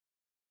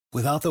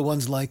Without the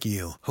ones like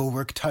you, who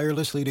work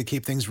tirelessly to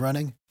keep things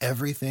running,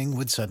 everything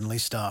would suddenly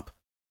stop.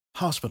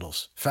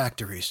 Hospitals,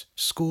 factories,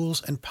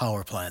 schools, and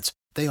power plants,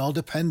 they all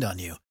depend on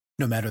you.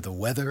 No matter the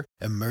weather,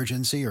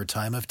 emergency, or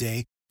time of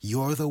day,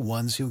 you're the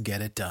ones who get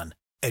it done.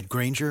 At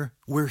Grainger,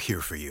 we're here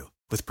for you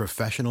with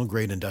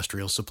professional-grade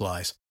industrial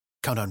supplies.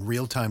 Count on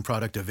real-time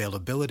product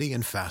availability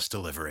and fast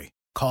delivery.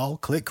 Call,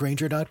 click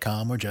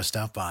Grainger.com, or just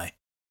stop by.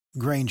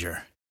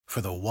 Grainger, for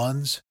the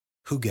ones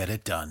who get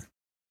it done.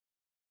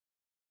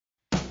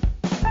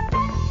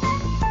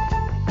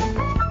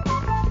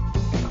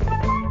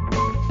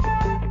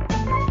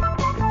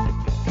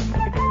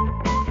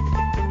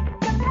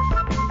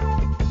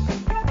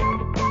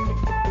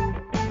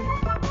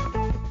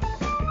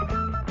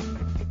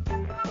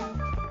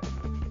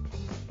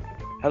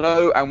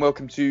 Hello and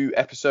welcome to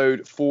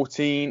episode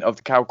 14 of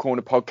the Cow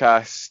Corner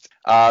podcast.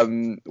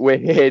 We're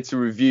here to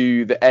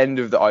review the end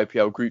of the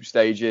IPL group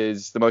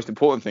stages, the most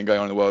important thing going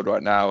on in the world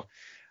right now,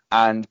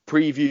 and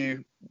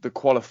preview the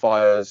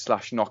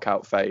qualifiers /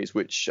 knockout phase,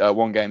 which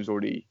one game's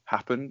already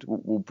happened.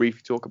 We'll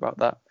briefly talk about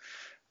that.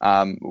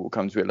 We'll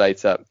come to it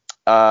later.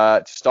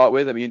 To start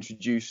with, let me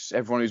introduce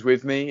everyone who's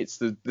with me. It's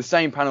the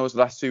same panel as the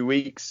last 2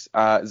 weeks.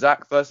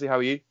 Zach, firstly, how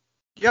are you?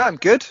 Yeah, I'm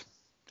good.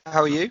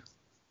 How are you?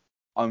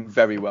 I'm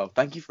very well.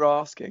 Thank you for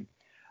asking.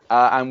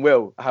 And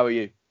Will, how are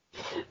you?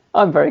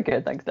 I'm very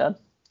good. Thanks, Dan.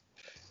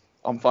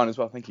 I'm fine as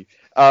well. Thank you.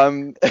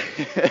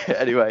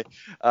 Anyway,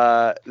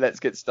 let's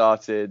get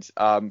started.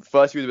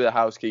 First, with a bit of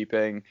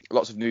housekeeping.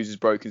 Lots of news is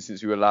broken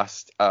since we were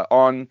last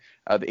on.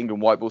 The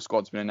England white ball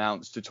squad's been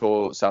announced to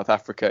tour South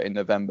Africa in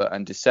November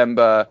and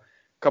December.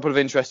 A couple of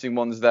interesting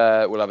ones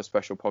there. We'll have a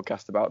special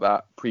podcast about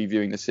that,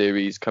 previewing the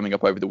series coming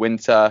up over the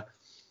winter.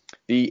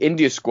 The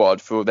India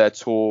squad for their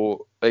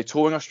tour, are they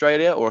touring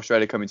Australia or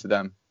Australia coming to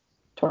them?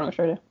 Touring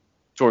Australia.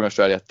 Touring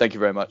Australia. Thank you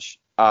very much.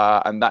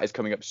 And that is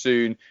coming up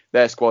soon.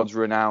 Their squads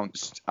were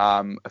announced.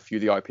 A few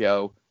of the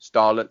IPL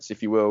starlets,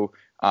 if you will,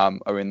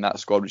 are in that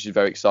squad, which is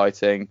very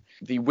exciting.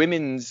 The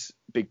women's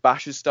Big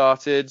Bash has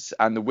started,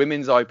 and the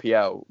women's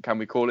IPL, can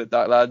we call it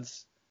that,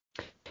 lads?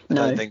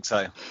 No. I don't think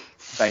so.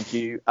 Thank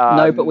you.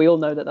 No, but we all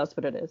know that that's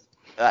what it is.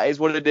 That is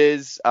what it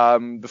is.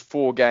 The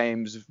 4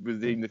 games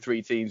within the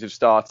 3 teams have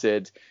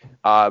started.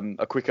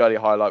 A quick early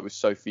highlight was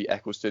Sophie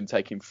Ecclestone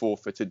taking 4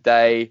 for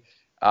today.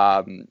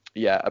 A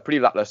pretty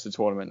lackluster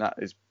tournament. That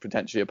is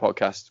potentially a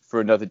podcast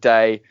for another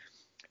day.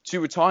 2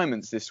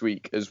 retirements this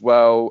week as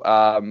well.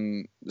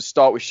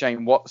 Start with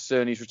Shane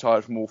Watson. He's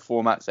retired from all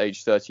formats,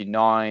 age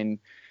 39.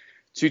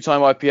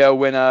 2-time IPL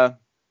winner.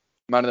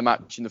 Man of the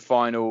match in the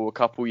final a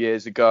couple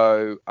years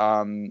ago.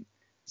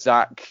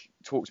 Zach,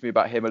 talk to me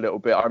about him a little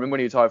bit. I remember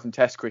when he retired from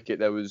Test cricket,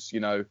 there was,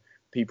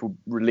 people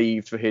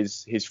relieved for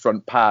his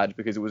front pad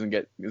because it wasn't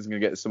going to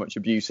get so much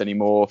abuse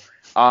anymore.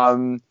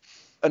 An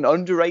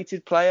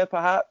underrated player,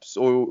 perhaps,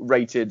 or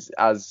rated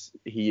as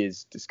he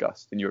is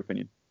discussed, in your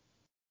opinion?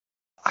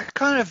 I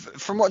kind of,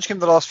 from watching him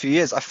the last few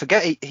years, I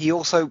forget he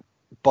also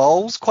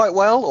bowls quite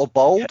well, or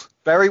bowled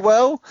very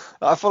well.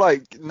 I feel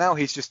like now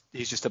he's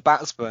just a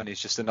batsman. He's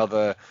just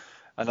another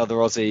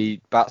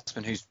Aussie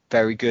batsman who's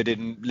very good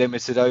in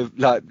limited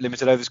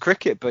overs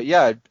cricket. But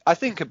yeah, I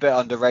think a bit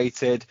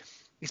underrated.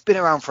 He's been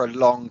around for a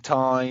long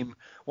time.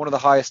 One of the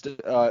highest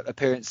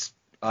appearance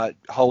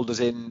holders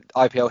in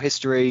IPL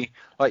history.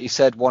 Like you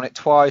said, won it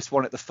twice,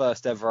 won it the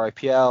first ever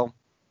IPL.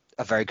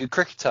 A very good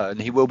cricketer, and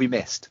he will be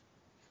missed.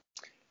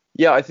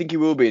 Yeah, I think he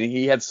will be. And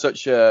he had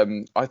such,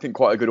 I think,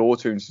 quite a good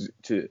autumn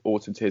to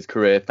his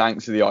career,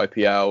 thanks to the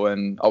IPL.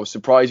 And I was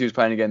surprised he was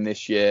playing again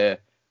this year.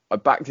 I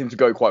backed him to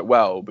go quite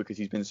well because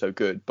he's been so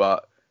good,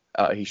 but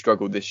he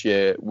struggled this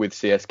year with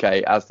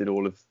CSK, as did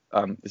all of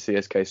the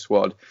CSK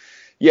squad.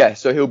 Yeah,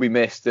 so he'll be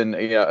missed, and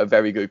a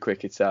very good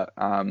cricketer.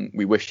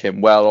 We wish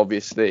him well,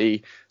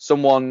 obviously.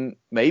 Someone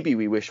maybe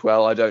we wish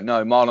well, I don't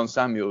know. Marlon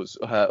Samuels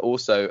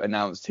also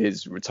announced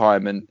his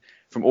retirement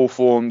from all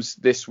forms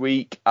this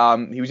week.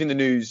 He was in the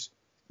news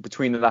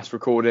between the last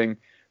recording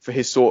for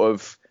his sort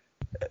of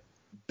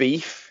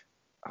beef.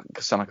 I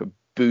sound like a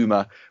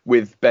boomer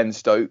with Ben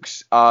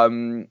Stokes.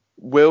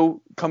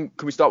 Will, can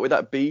we start with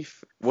that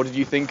beef? What did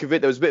you think of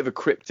it? There was a bit of a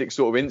cryptic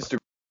sort of Instagram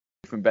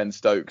from Ben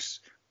Stokes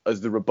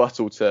as the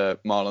rebuttal to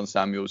Marlon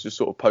Samuels, just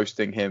sort of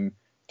posting him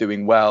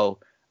doing well.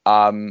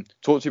 Talk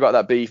to you about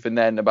that beef and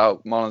then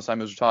about Marlon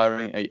Samuels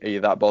retiring. Are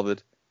you that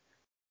bothered?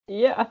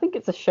 Yeah, I think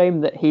it's a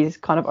shame that he's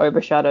kind of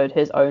overshadowed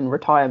his own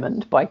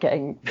retirement by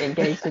getting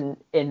engaged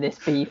in this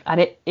beef,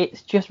 and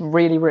it's just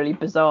really, really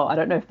bizarre. I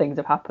don't know if things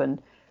have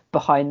happened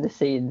behind the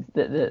scenes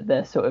that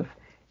they're sort of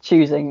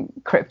choosing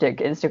cryptic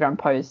Instagram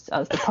posts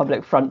as the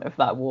public front of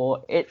that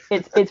war.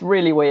 It's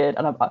really weird,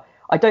 and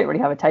I don't really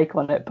have a take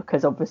on it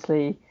because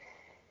obviously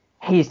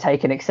he's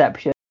taken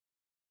exception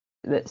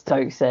that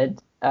Stokes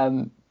said,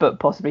 but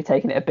possibly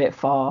taken it a bit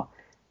far.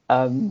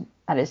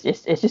 And it's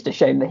just a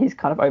shame that he's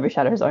kind of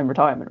overshadowed his own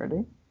retirement,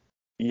 really.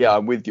 Yeah,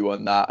 I'm with you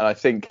on that. And I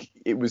think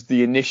it was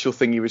the initial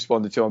thing he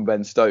responded to on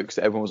Ben Stokes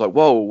that everyone was like,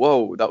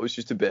 whoa, that was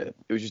just a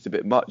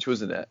bit much,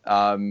 wasn't it?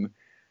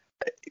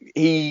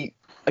 He,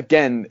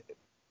 again,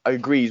 I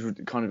agree, he's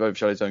kind of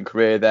overshadowed his own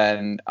career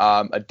then.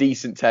 A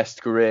decent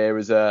test career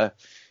as a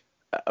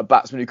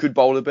batsman who could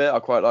bowl a bit. I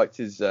quite liked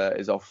his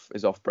off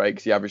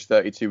breaks. He averaged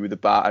 32 with the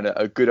bat, and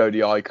a good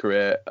ODI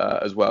career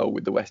as well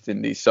with the West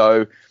Indies.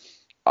 So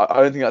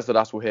I don't think that's the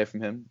last we'll hear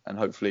from him, and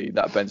hopefully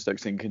that Ben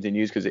Stokes thing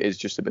continues because it is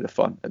just a bit of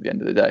fun at the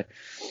end of the day.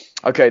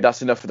 Okay,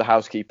 that's enough for the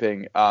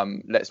housekeeping.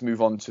 Let's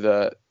move on to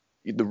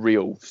the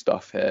real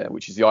stuff here,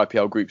 which is the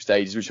IPL group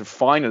stages, which have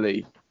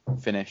finally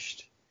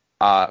finished.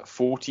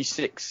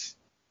 46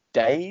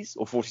 days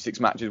or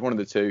 46 matches, one of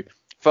the two.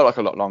 Felt like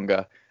a lot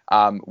longer.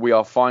 We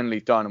are finally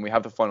done, and we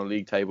have the final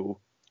league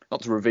table,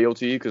 not to reveal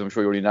to you because I'm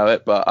sure you already know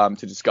it, but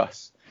to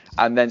discuss.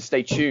 And then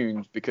stay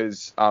tuned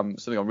because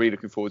something I'm really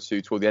looking forward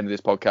to toward the end of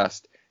this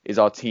podcast is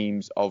our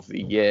teams of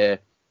the year.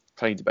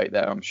 Plenty of debate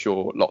there, I'm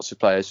sure. Lots of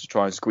players to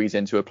try and squeeze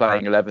into a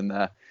playing 11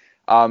 there.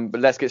 But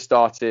let's get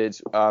started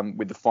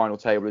with the final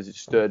table as it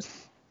stood.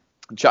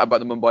 And chat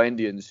about the Mumbai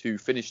Indians, who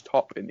finished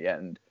top in the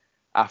end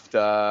after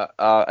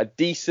a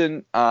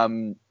decent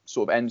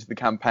sort of end to the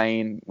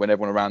campaign when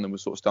everyone around them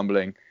was sort of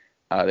stumbling.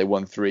 They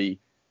won 3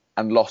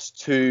 and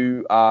lost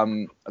 2. I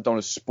don't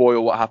want to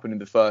spoil what happened in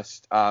the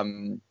first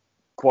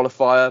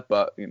qualifier,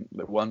 but they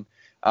won,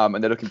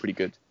 and they're looking pretty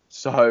good.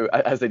 So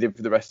as they did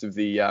for the rest of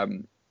the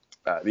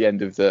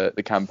end of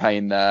the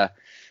campaign there,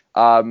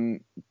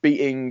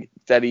 beating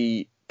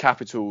Delhi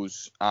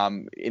Capitals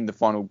in the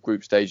final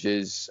group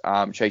stages,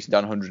 chasing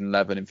down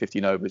 111 in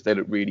 15 overs. They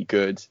look really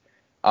good.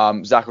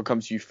 Zach, I'll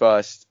come to you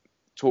first.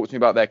 Talk to me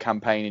about their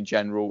campaign in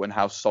general and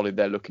how solid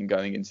they're looking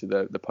going into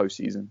the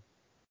postseason.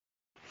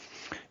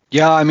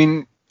 Yeah, I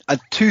mean,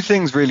 2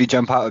 things really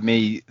jump out at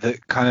me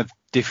that kind of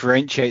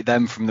differentiate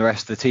them from the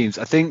rest of the teams.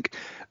 I think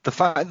the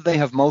fact that they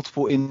have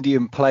multiple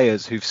Indian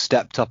players who've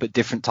stepped up at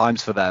different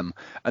times for them,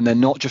 and they're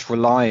not just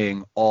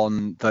relying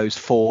on those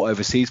 4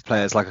 overseas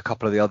players like a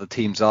couple of the other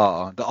teams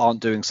that aren't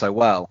doing so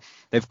well.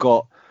 They've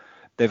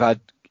had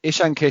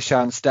Ishan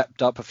Kishan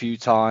stepped up a few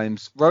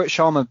times. Rohit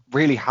Sharma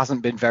really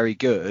hasn't been very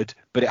good,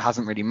 but it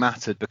hasn't really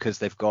mattered because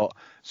they've got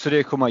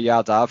Surya Kumar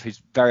Yadav, who's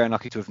very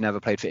unlucky to have never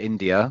played for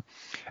India,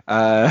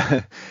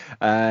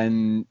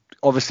 and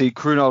obviously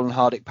Krunal and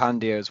Hardik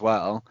Pandya as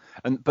well.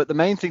 But the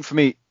main thing for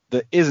me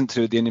that isn't to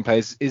do with the Indian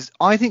players is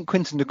I think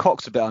Quinton de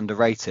Kock's a bit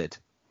underrated.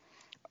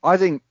 I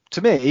think,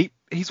 to me,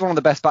 he's one of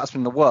the best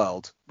batsmen in the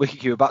world,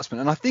 wicketkeeper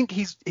batsman, and I think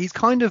he's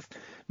kind of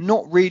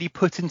not really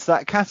put into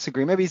that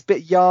category. Maybe he's a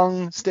bit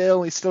young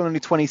still. He's still only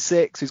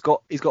 26. He's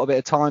got a bit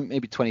of time,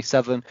 maybe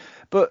 27.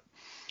 But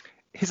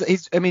this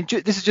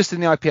is just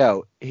in the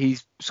IPL.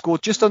 He's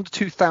scored just under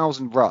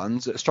 2,000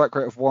 runs at a strike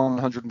rate of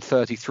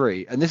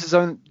 133, and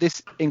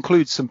this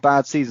includes some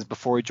bad seasons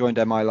before he joined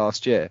MI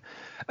last year.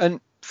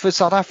 And for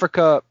South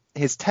Africa,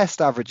 his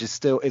Test average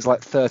is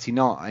like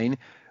 39,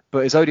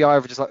 but his ODI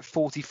average is like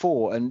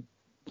 44, and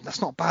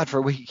that's not bad for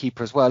a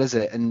wicketkeeper as well, is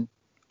it? And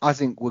I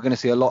think we're going to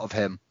see a lot of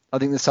him. I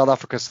think the South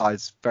Africa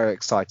side's very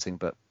exciting,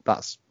 but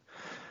that's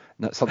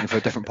something for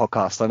a different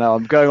podcast. I know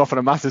I'm going off on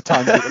a massive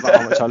tangent about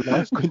how much I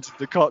love Quinton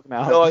de Kock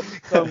now. No, I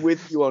think I'm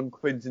with you on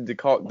Quinton de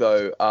Kock,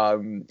 though.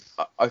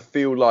 I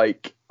feel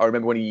like I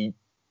remember when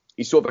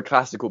he's sort of a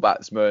classical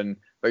batsman,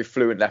 very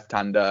fluent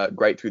left-hander,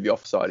 great through the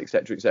offside,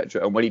 etc.,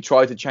 etc. And when he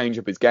tried to change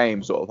up his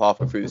game sort of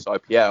halfway through this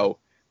IPL,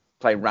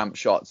 playing ramp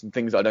shots and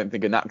things I don't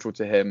think are natural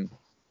to him,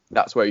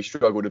 that's where he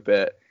struggled a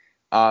bit.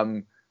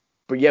 But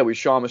yeah, with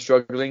Sharma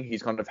struggling,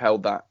 he's kind of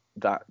held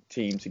that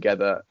team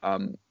together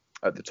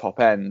at the top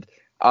end.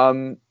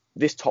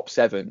 This top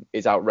 7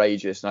 is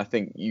outrageous, and I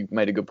think you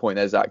made a good point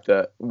there, Zach,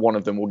 that one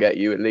of them will get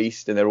you at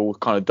least, and they're all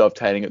kind of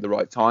dovetailing at the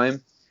right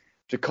time.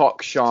 De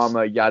Kock,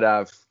 Sharma,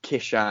 Yadav,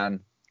 Kishan,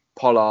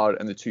 Pollard,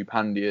 and the 2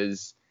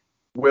 Pandyas.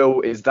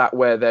 Will, is that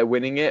where they're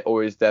winning it,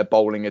 or is their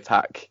bowling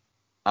attack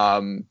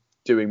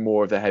doing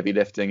more of the heavy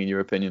lifting, in your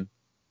opinion?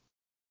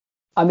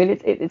 I mean,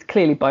 it's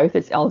clearly both.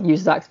 I'll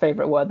use Zach's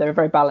favourite word. They're a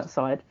very balanced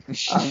side,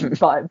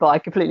 but I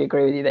completely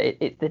agree with you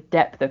that it's the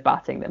depth of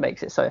batting that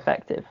makes it so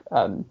effective.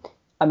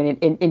 I mean,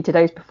 in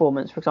today's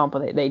performance, for example,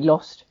 they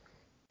lost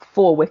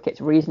 4 wickets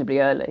reasonably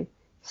early,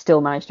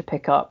 still managed to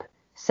pick up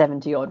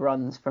 70 odd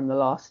runs from the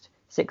last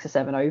 6 or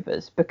 7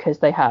 overs because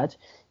they had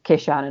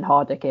Kishan and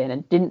Hardik in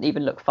and didn't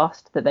even look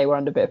fussed that they were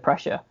under a bit of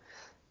pressure.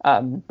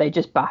 They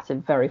just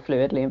batted very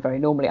fluidly and very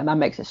normally, and that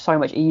makes it so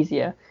much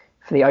easier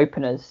for the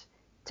openers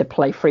to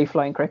play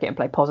free-flowing cricket and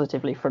play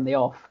positively from the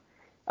off,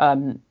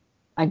 and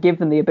give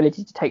them the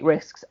ability to take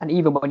risks. And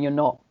even when you're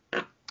not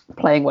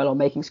playing well or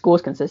making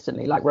scores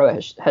consistently, like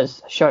Rohit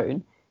has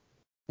shown,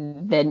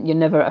 then you're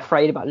never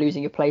afraid about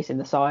losing your place in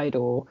the side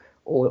or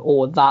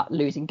that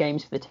losing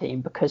games for the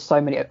team because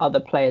so many other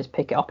players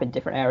pick it up in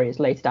different areas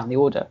later down the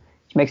order,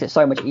 which makes it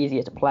so much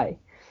easier to play.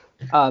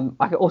 I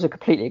can also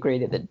completely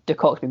agree that de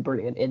Kock's been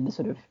brilliant in the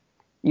sort of,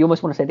 you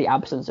almost want to say the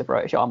absence of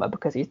Rohit Sharma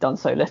because he's done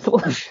so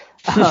little.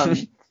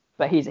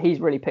 But he's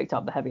really picked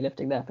up the heavy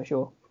lifting there for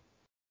sure.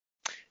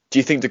 Do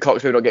you think de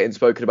Kock's not getting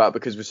spoken about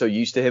because we're so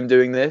used to him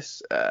doing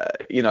this?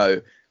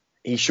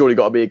 He's surely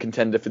got to be a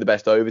contender for the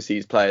best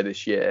overseas player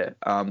this year.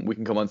 We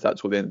can come on to that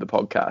toward the end of the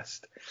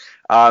podcast.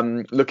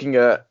 Looking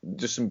at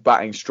just some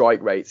batting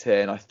strike rates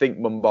here, and I think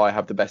Mumbai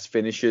have the best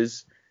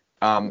finishers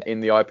in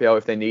the IPL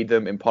if they need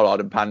them, in Pollard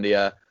and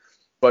Pandya,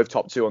 both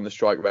top 2 on the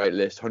strike rate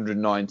list,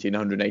 190 and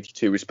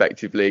 182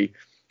 respectively.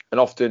 And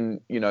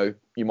often, you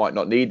might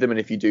not need them, and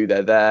if you do,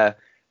 they're there.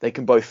 They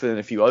can both fill in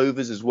a few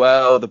overs as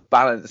well. The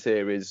balance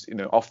here is,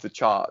 off the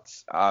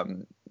charts,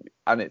 and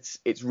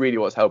it's really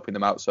what's helping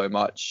them out so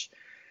much.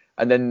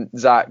 And then,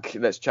 Zach,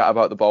 let's chat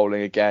about the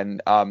bowling again.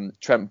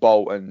 Trent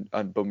Boult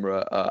and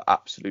Bumrah are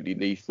absolutely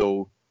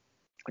lethal.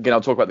 Again,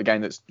 I'll talk about the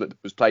game that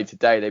was played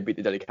today. They beat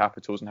the Delhi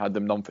Capitals and had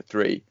them none for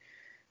 3.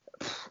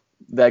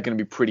 They're going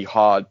to be pretty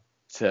hard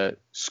to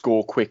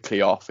score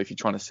quickly off if you're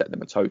trying to set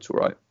them a total,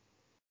 right?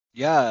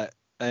 Yeah,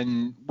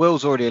 and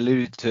Will's already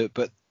alluded to it,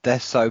 but they're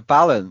so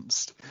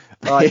balanced.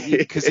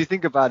 Because you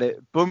think about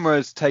it,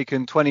 Bumrah's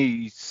taken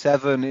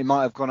 27. It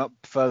might have gone up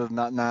further than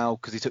that now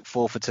because he took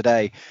 4 for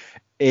today.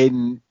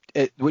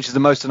 Which is the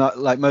most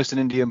an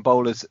Indian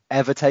bowler's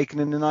ever taken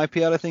in an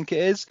IPL, I think it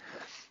is.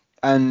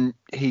 And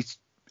he's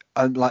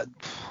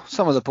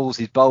some of the balls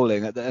he's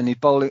bowling, and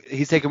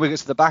he's taken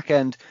wickets at the back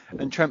end.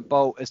 And Trent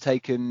Boult has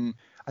taken,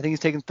 I think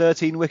he's taken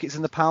 13 wickets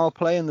in the power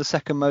play, and the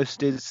second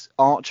most is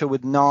Archer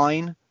with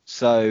 9.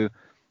 So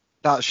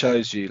that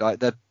shows you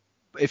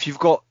if you've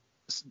got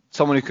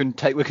someone who can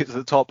take wickets at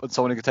the top and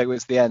someone who can take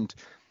wickets at the end,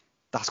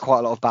 that's quite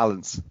a lot of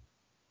balance.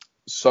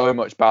 So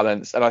much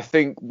balance. And I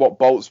think what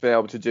Bolt's been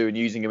able to do in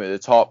using him at the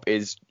top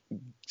is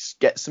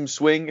get some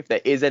swing if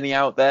there is any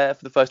out there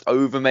for the first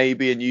over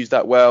maybe, and use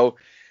that well.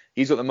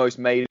 He's got the most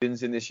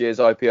maidens in this year's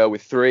IPL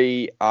with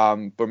 3.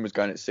 Bumrah's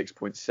going at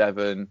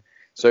 6.7.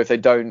 So if they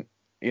don't,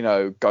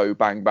 go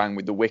bang bang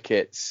with the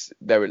wickets,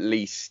 they're at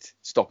least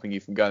stopping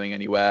you from going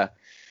anywhere.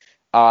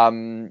 Are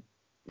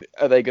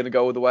they going to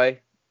go all the way?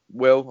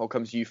 Will, I'll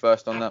come to you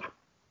first on that.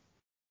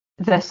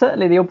 They're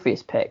certainly the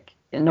obvious pick.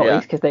 Not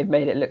least because they've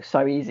made it look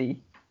so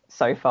easy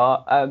so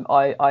far.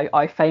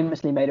 I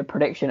famously made a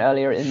prediction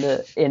earlier in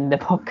the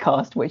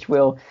podcast, which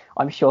we'll,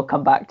 I'm sure,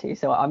 come back to.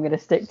 So I'm going to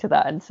stick to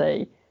that and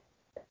say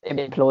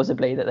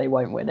implausibly that they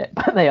won't win it,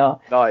 but they are.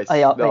 Nice.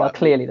 They are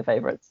clearly the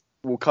favourites.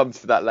 We'll come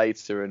to that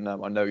later, and I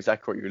know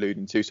exactly what you're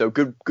alluding to. So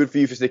good for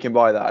you for sticking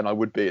by that, and I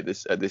would be at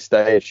this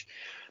stage.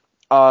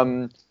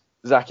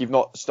 Zach, you've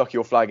not stuck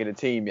your flag in a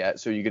team yet,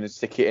 so you're going to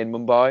stick it in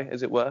Mumbai,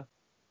 as it were.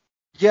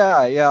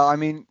 Yeah. I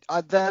mean,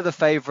 they're the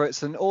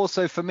favourites, and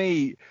also for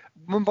me,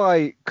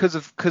 Mumbai, because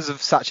of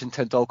Sachin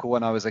Tendulkar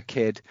when I was a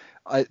kid,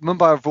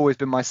 Mumbai have always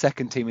been my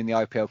second team in the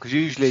IPL. Because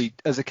usually,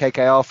 as a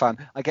KKR fan,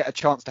 I get a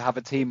chance to have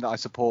a team that I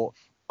support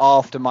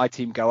after my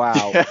team go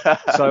out.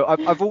 So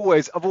I've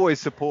always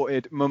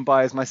supported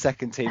Mumbai as my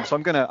second team. So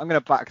I'm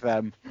gonna back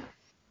them.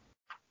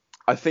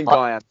 I think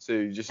I am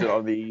too, just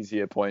on the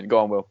easier point. Go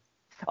on, Will.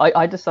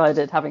 I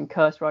decided, having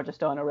cursed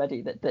Rajasthan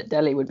already, that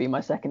Delhi would be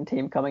my second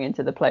team coming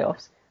into the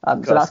playoffs.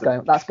 So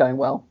that's going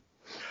well.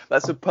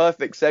 That's a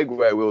perfect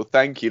segue, Will.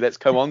 Thank you. Let's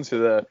come on to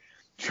the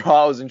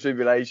trials and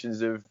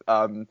tribulations of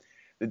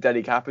the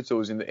Delhi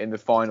Capitals in the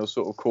final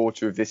sort of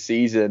quarter of this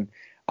season.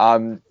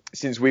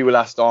 Since we were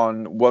last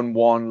on,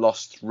 1-1,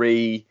 lost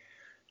 3.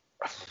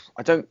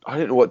 I don't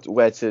know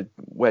where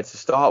to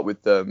start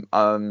with them.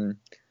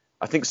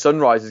 I think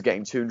Sunrisers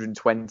getting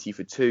 220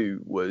 for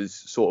 2 was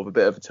sort of a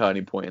bit of a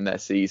turning point in their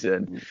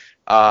season.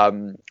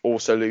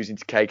 Also losing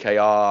to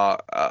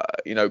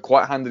KKR,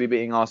 quite handily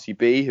beating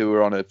RCB, who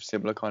were on a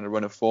similar kind of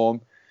run of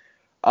form.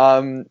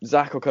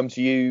 Zach, I'll come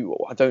to you.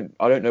 I don't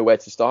know where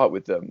to start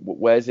with them.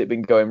 Where's it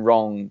been going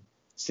wrong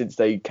since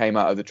they came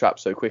out of the trap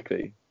so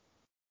quickly?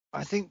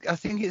 I think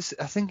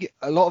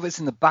a lot of it's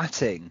in the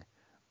batting,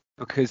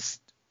 because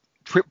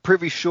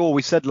Prithvi Shaw,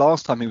 we said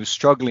last time he was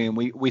struggling, and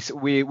we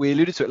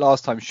alluded to it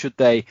last time. Should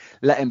they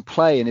let him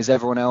play, and is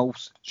everyone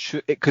else?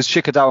 Because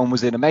Shikhar Dhawan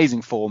was in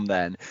amazing form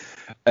then,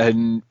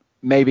 and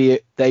maybe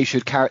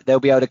they'll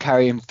be able to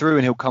carry him through,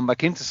 and he'll come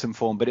back into some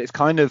form. But it's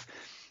kind of,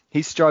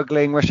 he's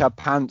struggling. Rishabh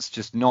Pant's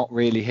just not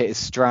really hit his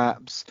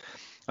straps.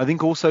 I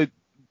think also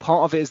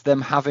part of it is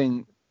them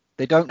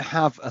they don't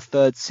have a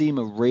third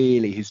seamer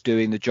really who's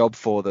doing the job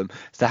for them.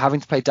 So they're having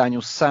to play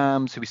Daniel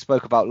Sams, who we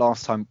spoke about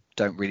last time.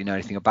 Don't really know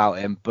anything about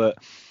him, what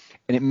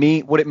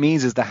it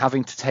means is they're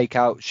having to take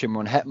out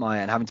Shimron Hetmeyer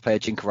and having to play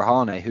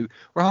Ajinkya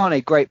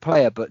Rahane, great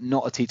player, but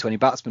not a T20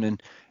 batsman.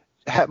 And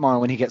Hetmeyer,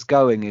 when he gets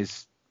going,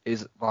 is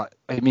like,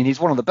 I mean, he's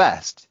one of the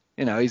best.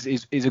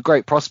 He's a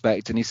great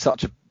prospect, and he's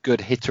such a good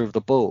hitter of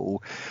the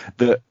ball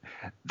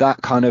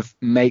that kind of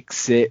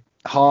makes it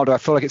harder. I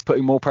feel like it's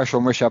putting more pressure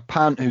on Rishabh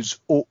Pant, who's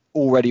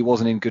already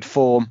wasn't in good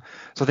form.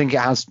 So I think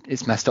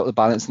it's messed up the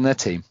balance in their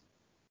team.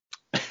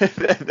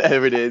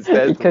 There it is.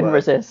 You couldn't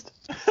resist.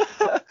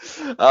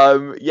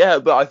 Yeah,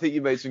 but I think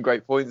you made some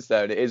great points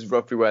there, and it is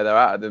roughly where they're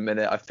at the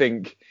minute. I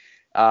think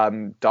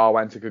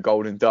Dhawan took a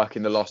golden duck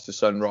in the loss to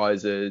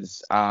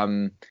Sunrisers,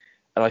 and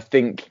I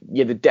think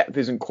the depth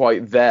isn't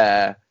quite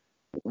there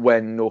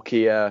when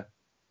Nortje,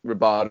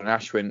 Rabada and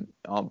Ashwin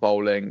aren't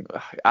bowling.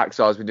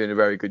 Axar's been doing a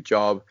very good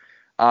job.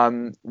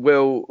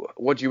 Will,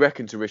 what do you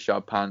reckon to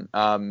Rishabh Pant?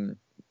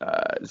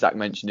 Zach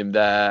mentioned him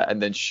there, and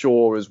then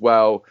Shaw as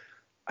well.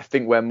 I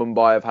think where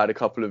Mumbai have had a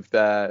couple of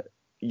their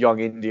young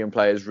Indian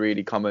players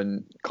really come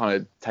and kind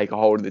of take a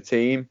hold of the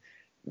team.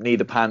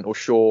 Neither Pant or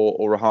Shaw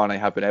or Rahane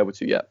have been able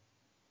to yet.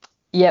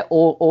 Yeah,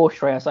 or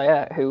Shreyas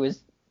Iyer, who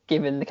was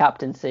given the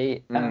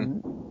captaincy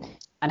and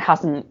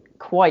hasn't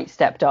quite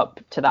stepped up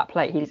to that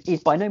plate.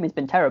 He's by no means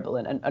been terrible,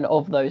 and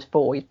of those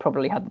four, he's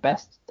probably had the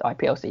best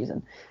IPL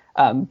season.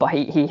 But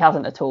he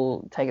hasn't at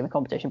all taken the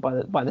competition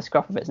by the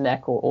scruff of its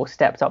neck or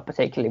stepped up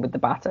particularly with the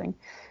batting,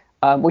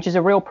 which is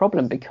a real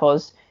problem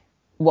because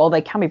while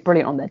they can be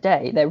brilliant on their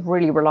day, they're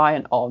really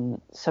reliant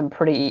on some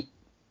pretty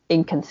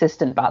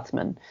inconsistent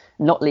batsmen,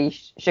 not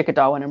least Shikhar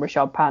Dhawan and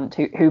Rishabh Pant,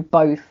 who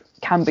both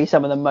can be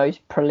some of the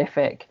most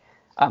prolific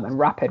and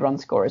rapid run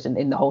scorers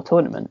in the whole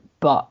tournament,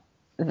 but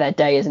their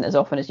day isn't as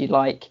often as you'd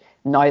like.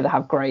 Neither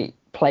have great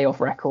playoff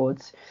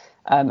records.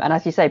 And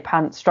as you say,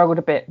 Pant struggled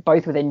a bit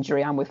both with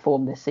injury and with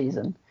form this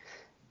season,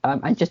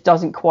 and just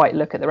doesn't quite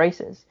look at the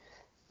races.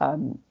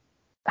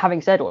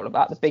 Having said all of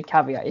that, the big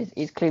caveat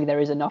is clearly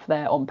there is enough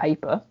there on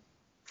paper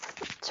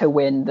to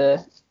win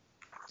the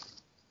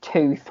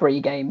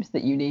 2-3 games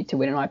that you need to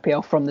win an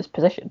IPL from this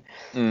position.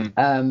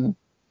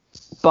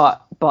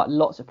 But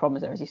lots of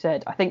problems there, as you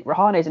said. I think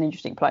Rahane is an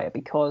interesting player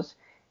because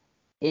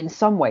in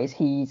some ways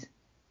he's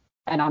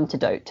an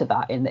antidote to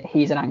that, in that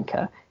he's an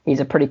anchor. He's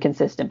a pretty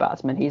consistent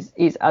batsman.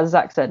 He's as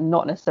Zach said,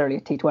 not necessarily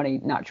a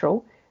T20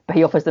 natural, but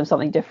he offers them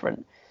something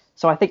different.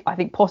 So I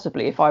think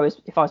possibly if I was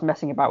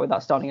messing about with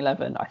that starting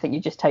 11, I think you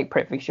just take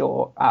Prithvi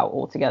Shaw out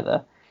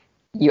altogether.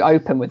 You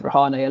open with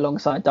Rahane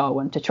alongside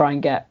Dhawan to try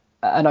and get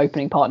an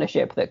opening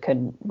partnership that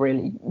can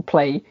really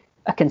play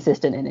a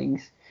consistent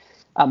innings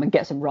and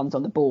get some runs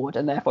on the board,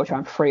 and therefore try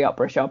and free up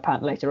Rishabh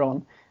Pant later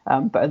on.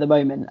 But at the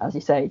moment, as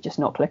you say, just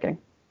not clicking.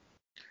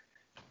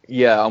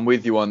 Yeah, I'm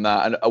with you on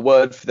that. And a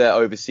word for their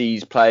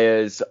overseas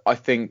players. I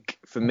think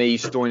for me,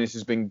 Stoinis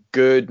has been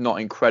good, not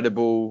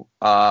incredible.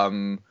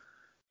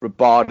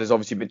 Rabada has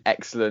obviously been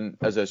excellent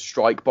as a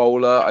strike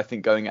bowler. I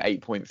think going at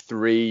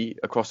 8.3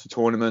 across the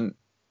tournament,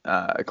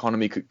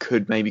 economy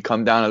could maybe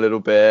come down a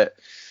little bit.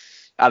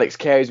 Alex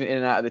Carey's been in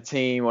and out of the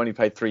team, only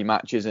played 3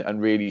 matches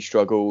and really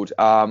struggled.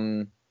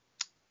 Hetmyer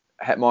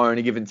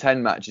only given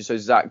 10 matches. So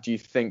Zach, do you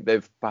think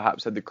they've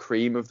perhaps had the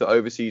cream of the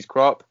overseas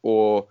crop,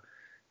 or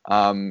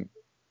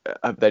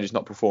have they just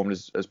not performed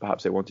as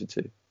perhaps they wanted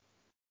to?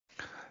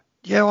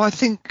 Yeah, well, I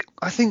think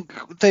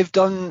they've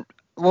done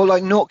well.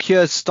 Like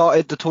Nokia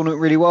started the tournament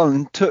really well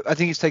and I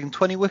think he's taken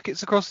 20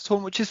 wickets across the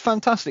tournament, which is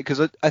fantastic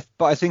because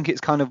but I think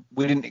it's kind of,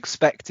 we didn't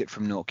expect it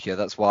from Nokia.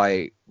 That's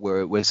why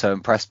we're so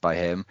impressed by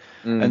him.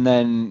 And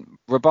then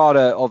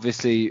Rabada,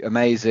 obviously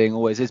amazing,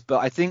 always is, but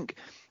I think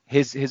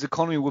his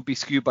economy would be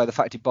skewed by the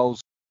fact he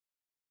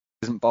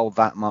doesn't bowl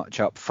that much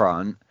up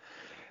front.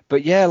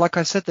 But yeah, like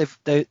I said,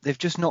 they've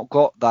just not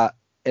got that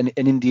an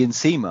Indian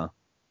seamer.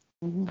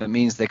 That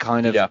means they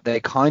kind of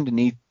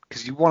need,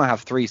 because you want to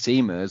have 3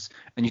 seamers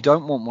and you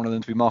don't want one of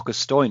them to be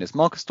Marcus Stoinis.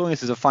 Marcus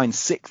Stoinis is a fine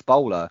 6th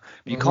bowler,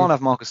 but you can't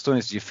have Marcus Stoinis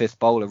as your 5th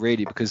bowler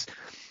really, because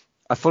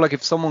I feel like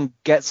if someone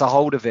gets a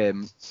hold of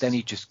him, then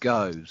he just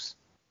goes.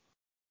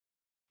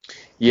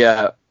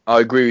 Yeah, I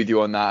agree with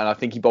you on that, and I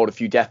think he bowled a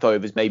few death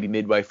overs maybe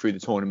midway through the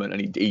tournament,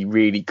 and he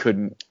really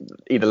couldn't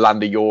either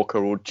land a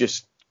Yorker or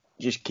just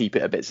keep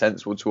it a bit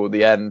sensible toward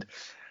the end.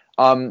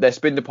 Their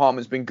spin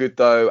department's been good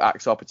though.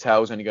 Axar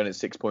Patel's only going at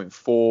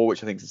 6.4,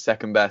 which I think is the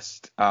second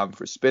best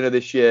for a spinner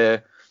this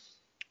year.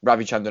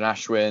 Ravichandran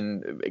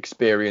Ashwin,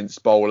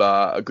 experienced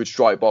bowler, a good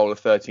strike bowler,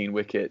 13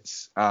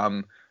 wickets,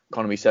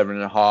 economy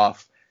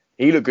 7.5.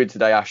 He looked good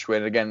today,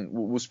 Ashwin. Again,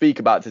 we'll speak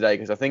about today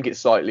because I think it's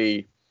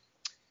slightly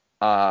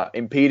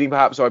impeding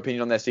perhaps our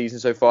opinion on their season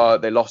so far.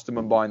 They lost to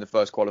Mumbai in the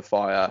first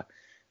qualifier.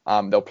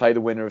 They'll play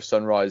the winner of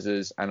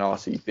Sunrisers and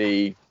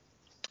RCB.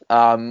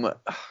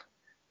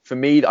 For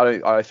me,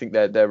 I think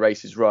their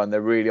race is run. They're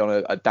really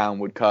on a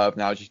downward curve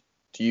now. Do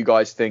you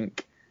guys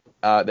think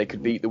they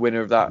could beat the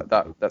winner of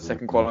that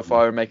second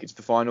qualifier and make it to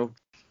the final?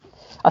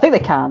 I think they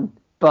can,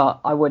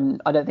 but I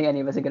don't think any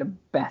of us are going to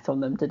bet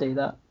on them to do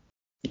that.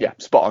 Yeah,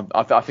 spot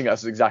on. I think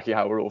that's exactly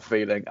how we're all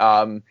feeling.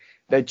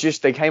 They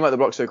came out the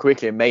block so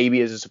quickly, and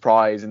maybe as a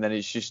surprise, and then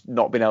it's just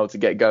not been able to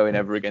get going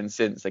ever again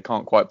since. They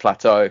can't quite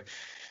plateau.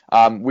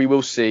 We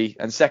will see.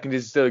 And second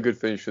is still a good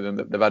finish for them.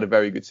 They've had a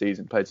very good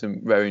season, played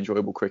some very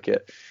enjoyable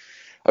cricket.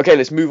 Okay,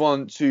 let's move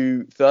on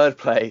to third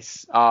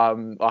place.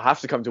 I'll have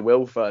to come to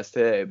Will first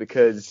here,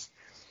 because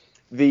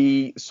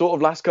the sort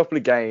of last couple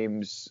of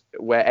games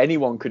where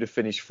anyone could have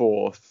finished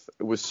fourth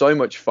was so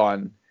much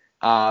fun.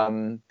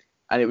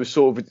 And it was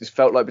it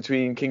felt like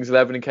between Kings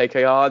 11 and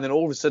KKR. And then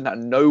all of a sudden out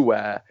of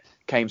nowhere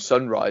came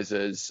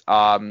Sunrisers.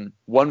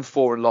 Won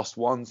 4 and lost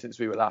 1 since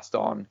we were last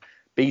on,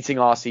 beating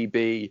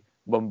RCB,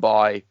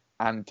 Mumbai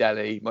and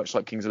Delhi, much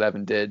like Kings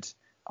 11 did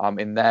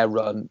in their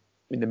run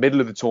in the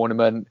middle of the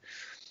tournament.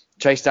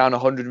 Chased down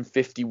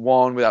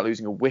 151 without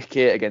losing a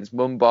wicket against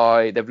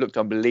Mumbai. They've looked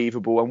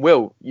unbelievable. And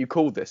Will, you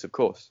called this, of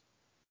course.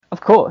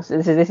 Of course,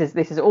 this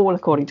is all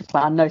according to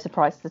plan. No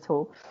surprises at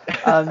all.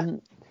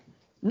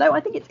 No,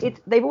 I think it's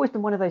they've always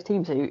been one of those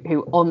teams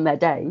who on their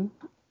day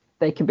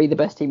they can be the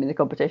best team in the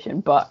competition.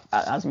 But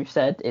as we've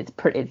said,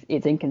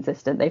 it's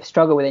inconsistent. They've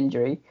struggled with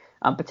injury.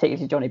 and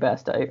particularly Johnny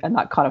Bairstow, and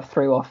that kind of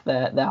threw off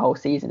their whole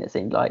season, it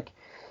seemed like.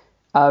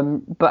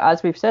 But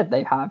as we've said,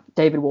 they have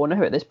David Warner,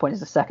 who at this point is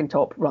the second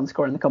top run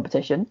scorer in the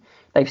competition.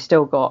 They've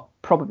still got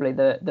probably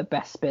the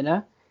best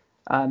spinner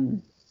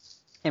in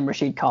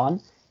Rashid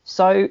Khan.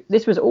 So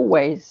this was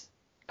always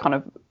kind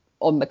of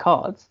on the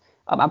cards,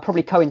 and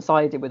probably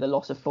coincided with a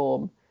loss of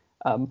form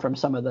from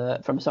some of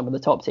the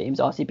top teams.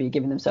 RCB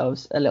giving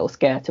themselves a little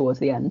scare towards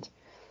the end.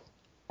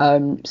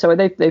 So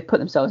they've put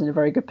themselves in a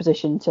very good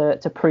position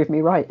to prove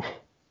me right.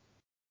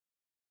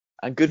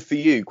 And good for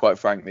you, quite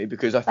frankly,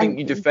 because I think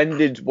you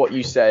defended what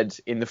you said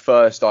in the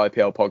first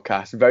IPL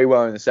podcast very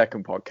well in the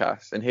second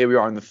podcast. And here we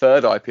are in the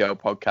third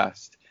IPL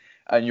podcast,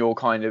 and you're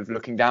kind of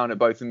looking down at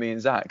both of me and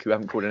Zach, who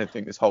haven't called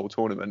anything this whole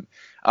tournament.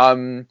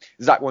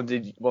 Zach,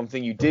 one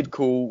thing you did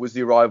call was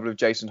the arrival of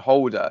Jason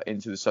Holder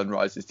into the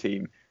Sunrisers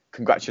team.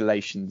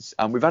 Congratulations.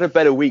 We've had a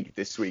better week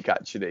this week,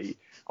 actually.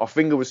 Our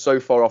finger was so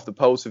far off the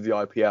pulse of the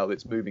IPL,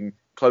 it's moving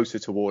closer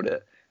toward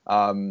it.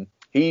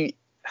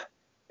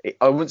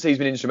 I wouldn't say he's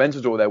been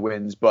instrumental to all their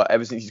wins, but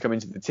ever since he's come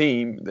into the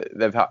team,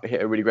 they've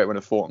hit a really great run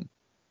of form.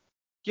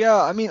 Yeah,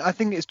 I mean, I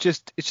think it's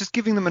just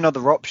giving them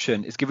another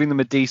option. It's giving them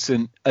a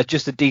decent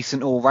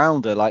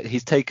all-rounder. Like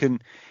he's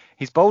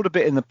bowled a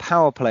bit in the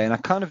power play, and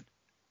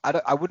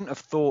I wouldn't have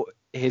thought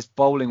his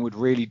bowling would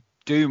really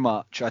do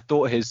much. I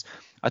thought his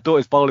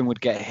bowling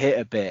would get hit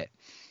a bit,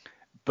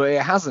 but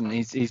it hasn't.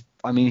 He's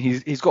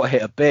got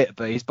hit a bit,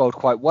 but he's bowled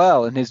quite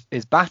well, and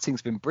his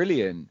batting's been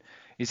brilliant.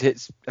 I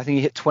think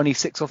he hit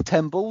 26 off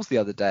 10 balls the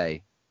other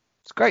day.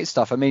 It's great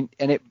stuff. I mean,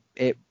 and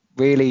it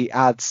really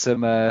adds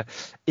some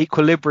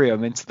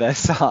equilibrium into their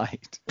side.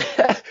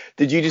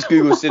 Did you just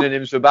Google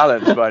synonyms for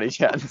balance by any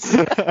chance?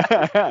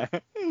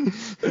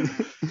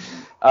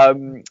 I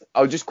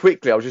was just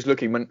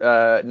looking. When,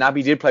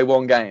 Nabi did play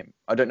one game.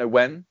 I don't know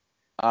when,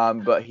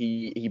 but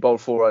he bowled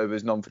 4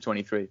 overs, none for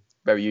 23.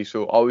 Very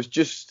useful. I was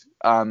just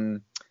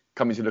coming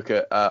to look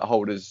at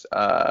Holder's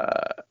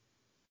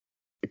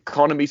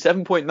economy,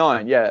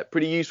 7.9. Yeah,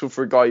 pretty useful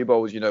for a guy who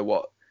bowls,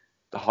 the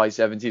high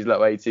 70s, low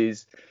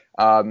 80s.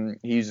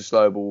 He uses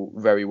slow ball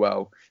very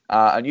well,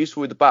 and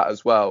useful with the bat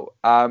as well.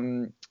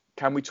 Can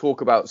we talk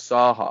about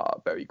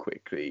Saha very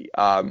quickly?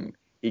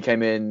 He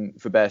came in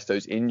for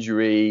Bairstow's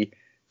injury,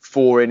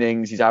 4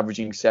 innings. He's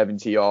averaging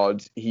 70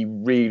 odd. He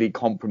really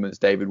complements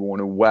David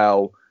Warner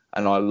well,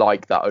 and I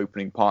like that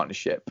opening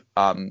partnership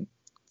for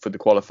the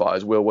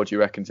qualifiers. Will, what do you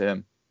reckon to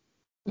him?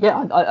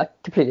 Yeah, I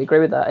completely agree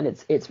with that, and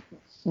it's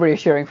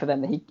reassuring for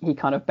them that he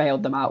kind of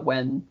bailed them out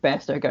when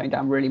Bairstow going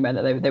down really meant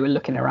that they were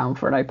looking around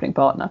for an opening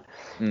partner.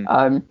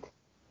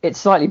 It's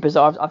slightly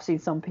bizarre. I've seen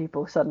some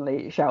people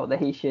suddenly shout that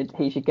he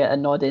should get a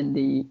nod in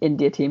the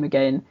India team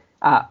again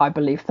at, I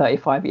believe,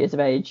 35 years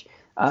of age,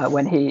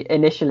 when he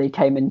initially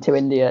came into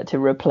India to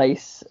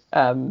replace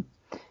Dhoni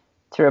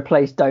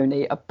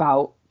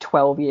about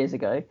 12 years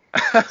ago.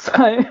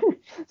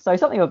 so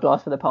something of a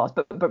blast for the past,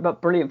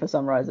 but brilliant for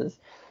Sunrisers.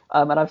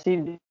 And I've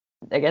seen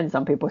again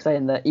some people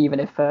saying that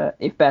even if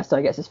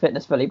Bairstow gets his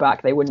fitness fully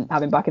back, they wouldn't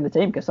have him back in the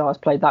team because Saha's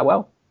played that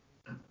well.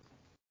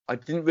 I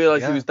didn't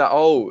realise he was that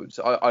old.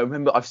 I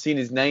remember I've seen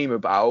his name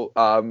about,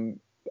 and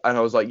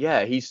I was like,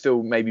 yeah, he's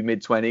still maybe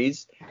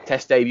mid-20s.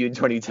 Test debut in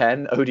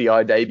 2010,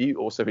 ODI debut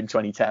also in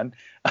 2010.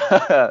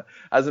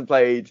 Hasn't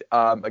played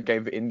a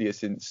game for India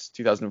since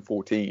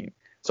 2014.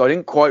 So I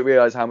didn't quite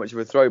realise how much of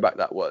a throwback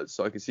that was.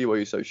 So I could see why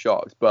you're so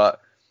shocked. But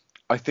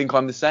I think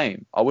I'm the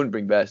same. I wouldn't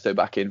bring Bairstow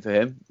back in for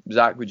him.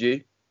 Zach, would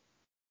you?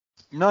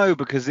 No,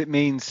 because it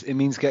means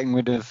getting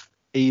rid of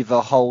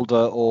either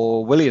Holder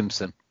or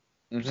Williamson.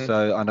 Mm-hmm.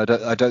 So, and I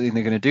don't think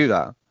they're going to do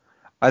that.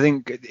 I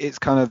think it's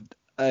kind of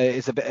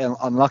it's a bit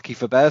unlucky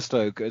for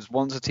Bairstow because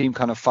once a team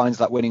kind of finds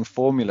that winning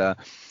formula,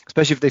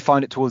 especially if they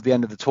find it towards the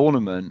end of the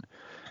tournament,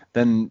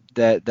 then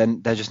they're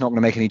just not going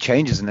to make any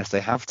changes unless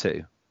they have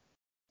to.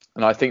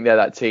 And I think they're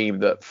that team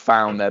that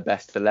found their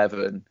best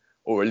 11,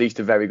 or at least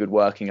a very good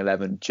working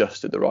 11,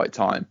 just at the right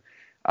time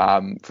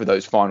for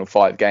those final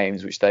 5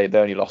 games, which they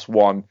only lost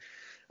 1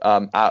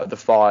 out of the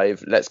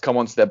 5. Let's come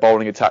on to their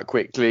bowling attack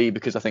quickly,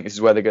 because I think this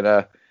is where they're going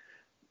to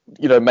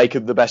make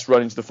the best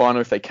run into the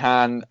final if they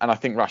can. And I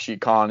think Rashid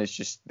Khan is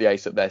just the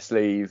ace up their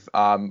sleeve.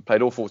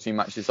 Played all 14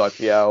 matches this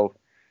IPL,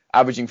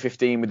 averaging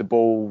 15 with the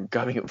ball,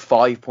 going at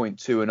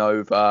 5.2 and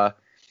over,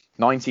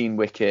 19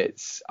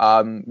 wickets.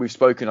 We've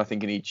spoken, I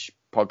think, in each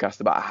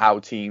podcast about how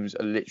teams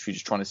are literally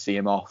just trying to see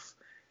him off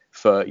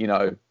for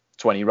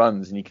 20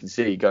 runs, and you can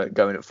see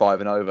going at 5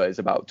 and over is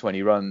about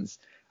 20 runs.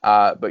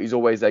 But he's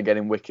always there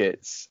getting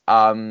wickets.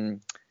 Can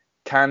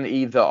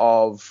either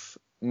of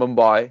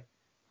Mumbai,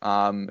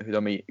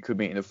 who could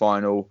meet in the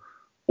final,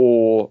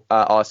 or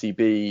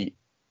RCB,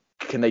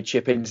 can they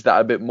chip into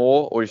that a bit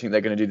more, or do you think they're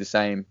going to do the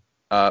same,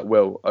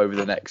 Will, over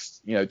the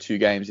next 2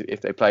 games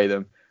if they play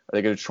them? Are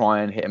they going to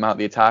try and hit him out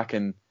the attack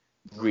and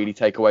really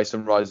take away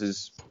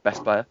Sunrisers'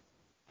 best player?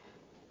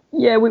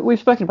 Yeah, we've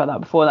spoken about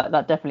that before.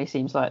 That definitely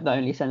seems like the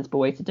only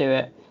sensible way to do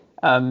it.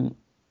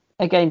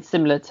 Again,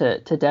 similar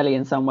to Delhi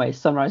in some ways,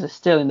 Sunrisers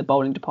still in the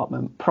bowling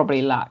department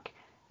probably lack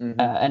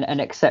an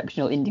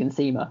exceptional Indian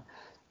seamer.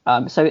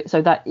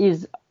 So that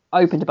is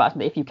open to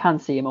batsmen. If you can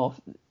see him off,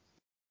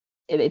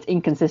 it's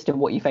inconsistent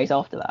what you face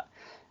after that.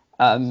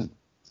 And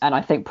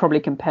I think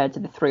probably compared to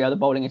the 3 other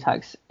bowling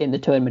attacks in the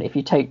tournament, if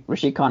you take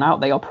Rashid Khan out,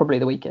 they are probably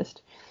the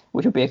weakest,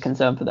 which would be a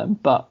concern for them.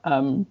 But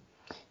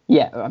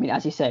yeah, I mean,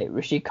 as you say,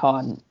 Rashid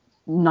Khan,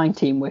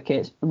 19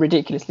 wickets,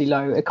 ridiculously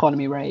low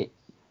economy rate.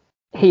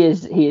 He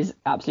is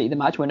absolutely the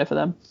match winner for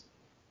them.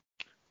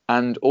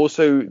 And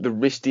also the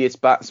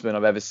riskiest batsman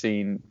I've ever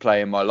seen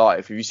play in my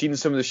life. Have you seen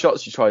some of the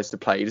shots he tries to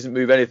play? He doesn't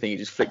move anything. He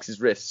just flicks his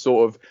wrist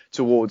sort of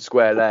towards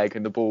square leg,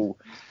 and the ball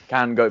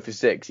can go for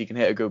 6. He can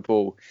hit a good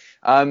ball.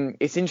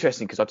 It's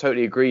interesting because I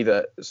totally agree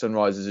that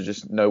Sunrisers are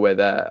just nowhere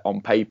there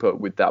on paper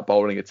with that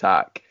bowling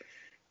attack.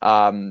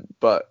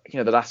 But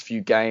the last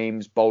few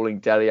games,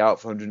 bowling Delhi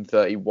out for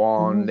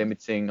 131,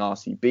 limiting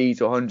RCB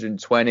to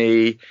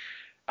 120.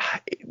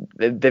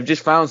 They've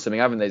just found something,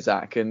 haven't they,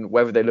 Zach? And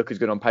whether they look as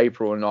good on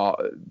paper or not,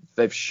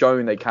 they've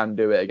shown they can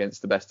do it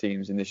against the best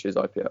teams in this year's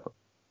IPL.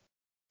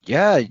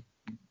 Yeah,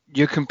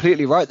 you're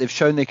completely right. They've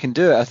shown they can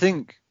do it. I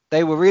think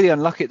they were really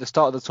unlucky at the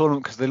start of the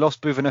tournament because they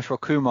lost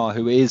Bhuvaneshwar Kumar,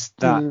 who is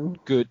that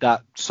good,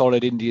 that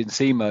solid Indian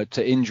seamer,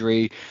 to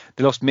injury.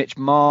 They lost Mitch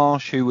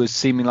Marsh, who was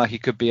seeming like he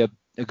could be a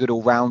good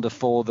all-rounder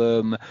for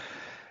them.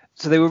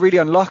 So they were really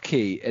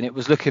unlucky, and it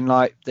was looking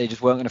like they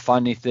just weren't going to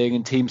find anything,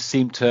 and teams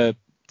seemed to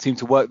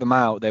work them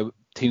out.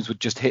 Teams would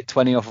just hit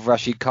 20 off of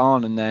Rashid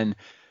Khan and then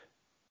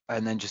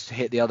just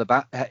hit the other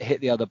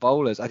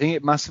bowlers. I think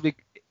it massively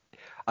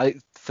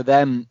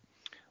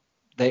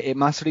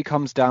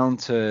comes down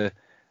to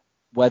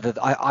whether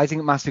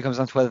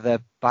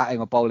they're batting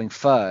or bowling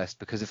first,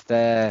 because if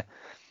they're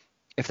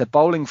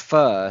bowling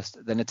first,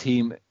 then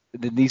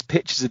these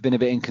pitches have been a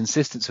bit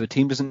inconsistent, so a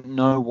team doesn't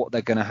know what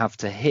they're going to have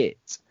to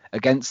hit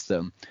against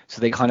them,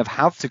 so they kind of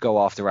have to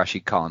go after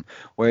Rashid Khan.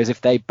 Whereas if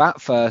they bat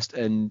first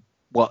and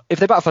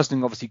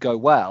obviously go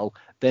well,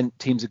 then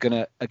teams are going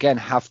to again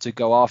have to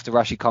go after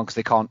Rashid Khan because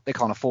they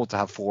can't afford to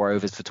have 4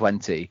 overs for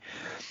 20.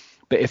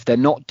 But if they're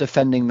not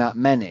defending that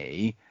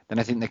many, then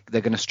I think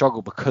they're going to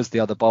struggle because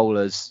the other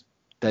bowlers,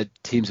 their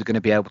teams are going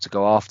to be able to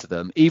go after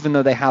them, even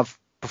though they have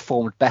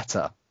performed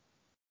better.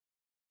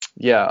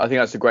 Yeah, I think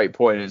that's a great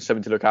point, and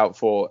something to look out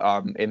for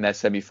in their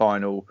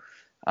semi-final,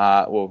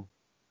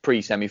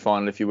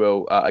 pre-semi-final, if you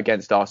will,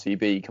 against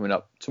RCB coming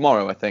up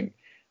tomorrow, I think,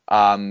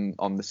 on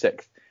the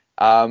 6th.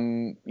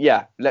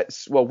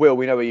 Will,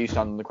 we know where you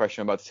stand on the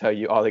question I'm about to tell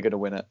you. Are they going to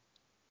win it?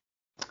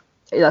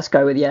 Let's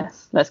go with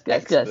yes. Let's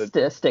stick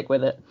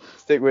with it.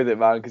 Stick with it,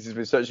 man, because it's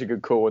been such a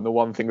good call, and the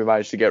one thing we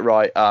managed to get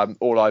right,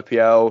 all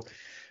IPL.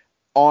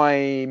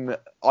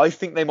 I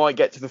think they might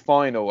get to the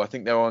final. I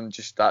think they're on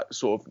just that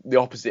sort of the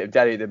opposite of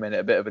Delhi at the minute,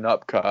 a bit of an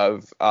up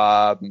curve.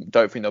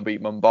 Don't think they'll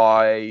beat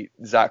Mumbai.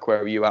 Zach, where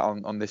are you at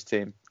on this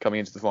team coming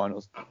into the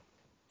finals?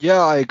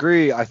 Yeah, I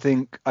agree. I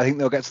think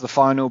they'll get to the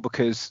final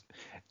because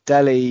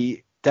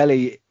Delhi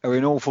are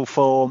in awful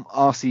form.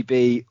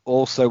 RCB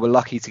also were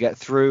lucky to get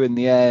through in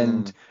the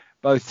end.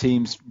 Both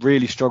teams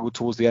really struggled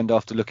towards the end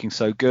after looking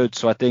so good.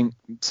 So I think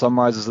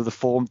Sunrisers are the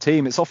form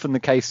team. It's often the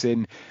case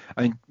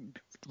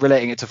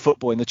relating it to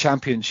football in the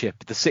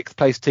championship, the 6th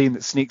place team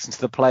that sneaks into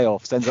the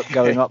playoffs ends up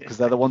going up because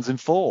they're the ones in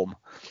form.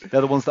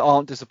 They're the ones that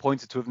aren't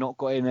disappointed to have not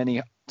got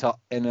in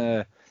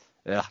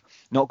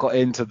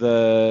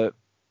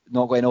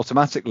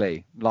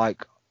automatically,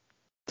 like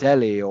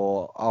Delhi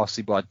or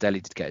RCB. Well,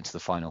 Delhi did get into the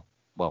final.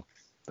 Well,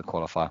 the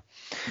qualifier.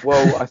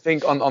 Well, I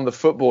think on the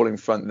footballing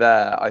front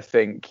there, I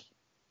think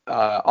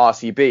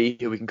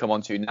RCB, who we can come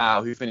on to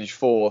now, who finished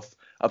 4th,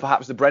 are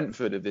perhaps the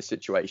Brentford of this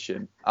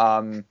situation.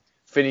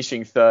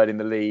 Finishing 3rd in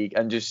the league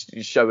and just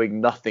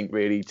showing nothing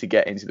really to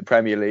get into the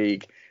Premier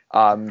League.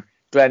 Glenn,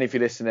 if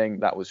you're listening,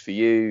 that was for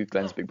you.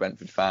 Glenn's a big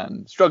Brentford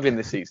fan, struggling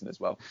this season as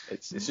well.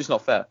 It's just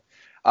not fair.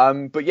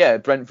 But yeah,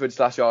 Brentford /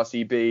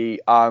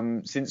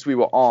 RCB. Since we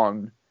were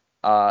on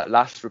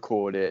last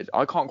recorded,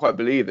 I can't quite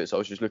believe this. I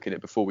was just looking at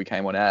it before we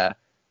came on air.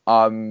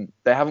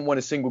 They haven't won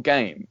a single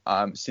game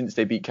since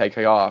they beat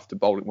KKR after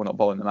not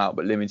bowling them out,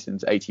 but limiting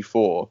to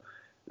 84.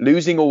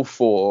 Losing all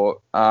 4.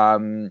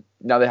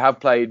 Now they have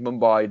played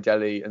Mumbai,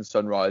 Delhi and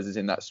Sunrisers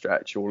in that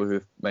stretch, all who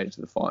have made it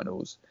to the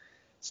finals.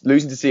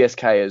 Losing to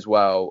CSK as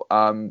well.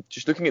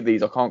 Just looking at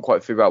these, I can't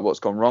quite figure out what's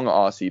gone wrong at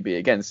RCB.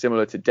 Again,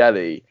 similar to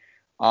Delhi.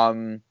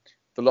 The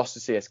loss to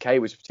CSK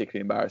was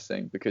particularly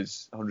embarrassing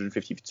because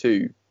 150 for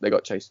 2, they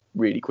got chased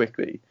really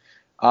quickly.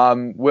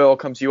 Will, I'll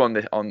come to you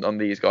on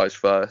these guys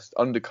first.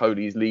 Under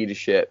Kohli's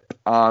leadership,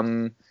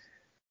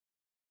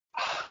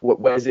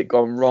 where's it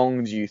gone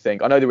wrong, do you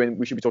think? I know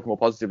we should be talking more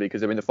positively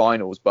because they're in the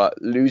finals, but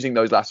losing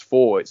those last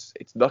 4, it's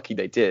lucky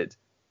they did.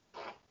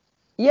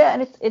 Yeah,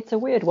 and it's a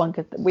weird one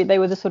because they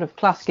were the sort of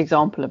classic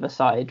example of a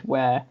side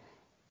where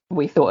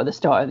we thought at the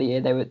start of the year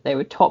they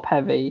were top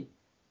heavy,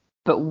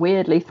 but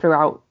weirdly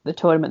throughout the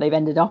tournament they've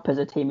ended up as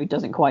a team who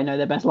doesn't quite know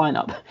their best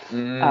lineup,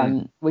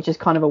 which is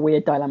kind of a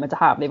weird dilemma to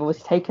have. They've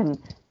obviously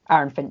taken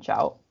Aaron Finch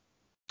out.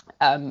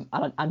 And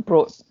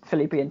brought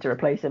Philippe in to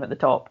replace him at the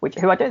top,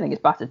 who I don't think has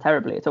batted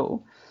terribly at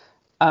all,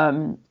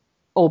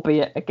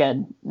 albeit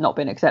again not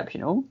been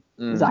exceptional.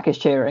 Zach is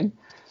cheering.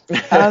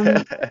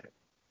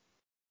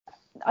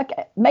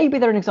 maybe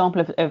they're an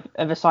example of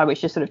a side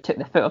which just sort of took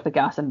the foot off the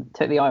gas and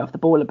took the eye off the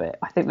ball a bit.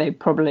 I think they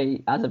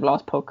probably, as of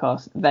last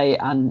podcast, they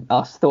and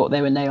us thought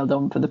they were nailed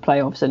on for the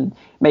playoffs, and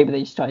maybe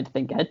they just tried to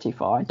think ahead too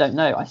far. I don't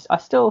know.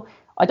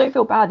 I don't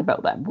feel bad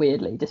about them,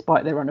 weirdly,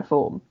 despite their run of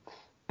form,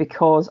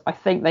 because I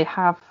think they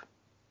have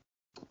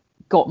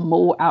got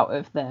more out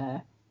of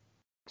their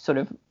sort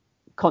of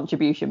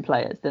contribution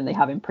players than they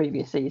have in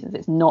previous seasons.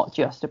 It's not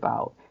just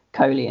about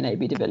Coley and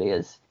AB de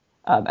Villiers.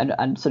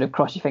 And sort of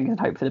cross your fingers and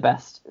hope for the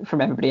best from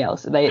everybody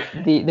else.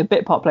 The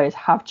bit part players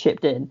have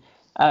chipped in.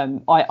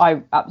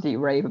 I absolutely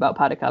rave about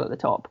Padikkal at the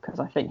top because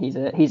I think he's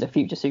a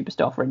future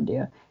superstar for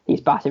India.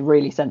 He's batted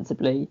really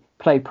sensibly,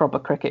 played proper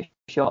cricket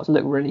shots,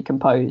 looked really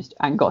composed,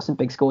 and got some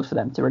big scores for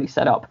them to really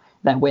set up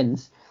their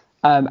wins.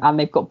 And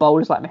they've got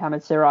bowlers like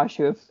Mohammad Siraj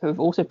who have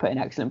also put in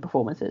excellent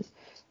performances,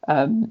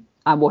 and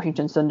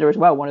Washington Sundar as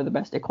well, one of the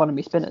best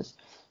economy spinners.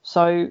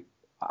 So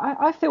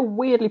I feel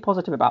weirdly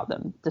positive about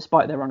them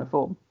despite their run of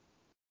form.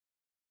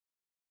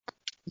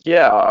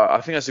 Yeah,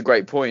 I think that's a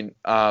great point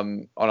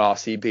on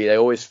RCB. They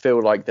always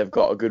feel like they've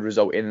got a good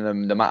result in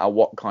them, no matter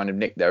what kind of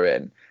nick they're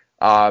in.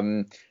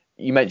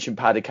 You mentioned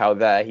Padikkal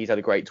there. He's had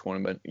a great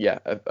tournament. Yeah,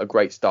 a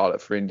great starter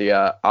for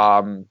India.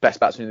 Best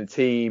batsman in the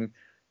team.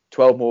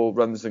 12 more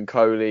runs than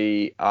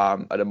Kohli,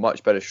 at a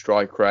much better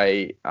strike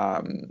rate.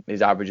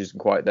 His average isn't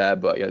quite there,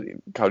 but yeah,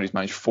 Kohli's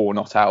managed 4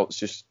 not outs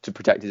just to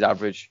protect his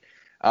average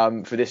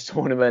for this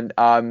tournament.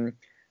 And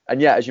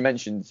yeah, as you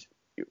mentioned,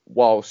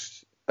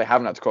 whilst they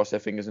haven't had to cross their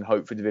fingers and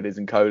hope for de Villiers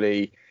and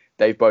Kohli,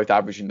 they've both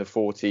averaged in the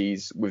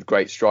 40s with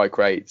great strike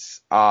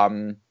rates.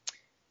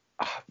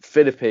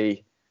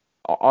 Philippe,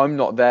 I'm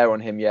not there on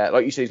him yet.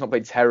 Like you said, he's not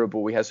played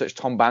terrible. He has such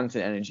Tom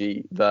Banton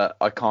energy that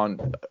I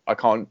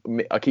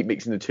keep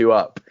mixing the two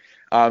up.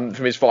 From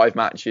his 5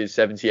 matches,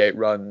 78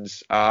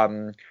 runs.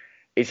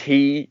 Is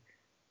he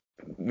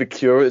the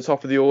cure at the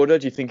top of the order?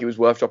 Do you think it was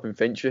worth dropping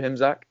Finch for him,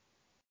 Zach?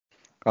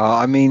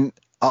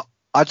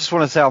 I just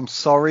want to say I'm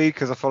sorry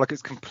because I feel like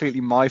it's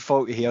completely my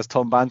fault he has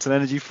Tom Banton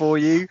energy for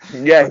you.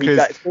 Yeah,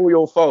 that's all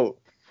your fault.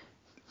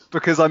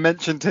 Because I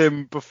mentioned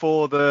him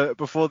before the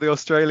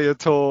Australia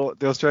tour,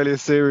 the Australia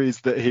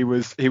series, that he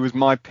was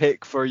my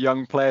pick for a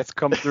young player to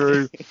come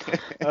through,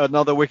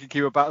 another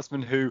wicketkeeper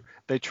batsman who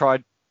they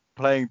tried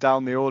playing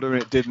down the order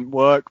and it didn't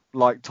work,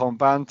 like Tom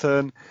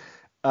Banton.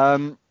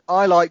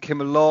 I like him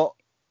a lot.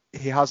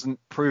 He hasn't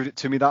proved it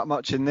to me that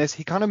much in this.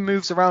 He kind of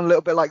moves around a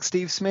little bit like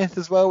Steve Smith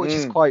as well, which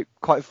is quite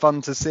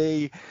fun to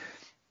see.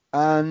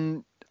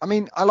 And I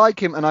mean, I like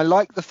him, and I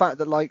like the fact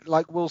that,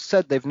 like Will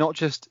said, they've not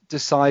just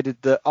decided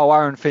that,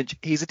 Aaron Finch,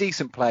 he's a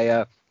decent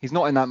player, he's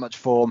not in that much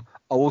form.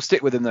 We'll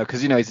stick with him though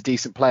because he's a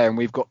decent player, and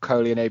we've got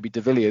Kohli and AB de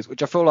Villiers,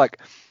 which I feel like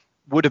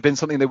would have been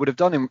something they would have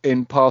done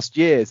in past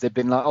years. They've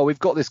been like, we've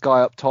got this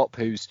guy up top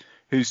who's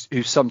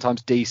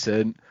sometimes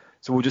decent.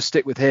 So we'll just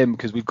stick with him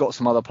because we've got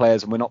some other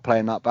players and we're not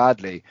playing that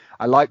badly.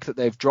 I like that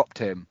they've dropped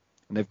him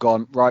and they've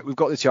gone, right, we've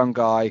got this young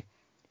guy.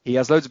 He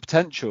has loads of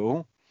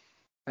potential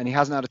and he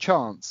hasn't had a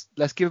chance.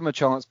 Let's give him a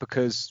chance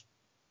because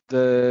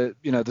the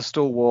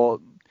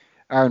stalwart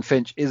Aaron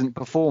Finch isn't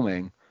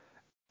performing.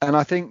 And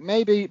I think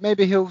maybe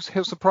he'll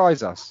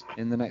surprise us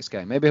in the next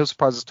game. Maybe he'll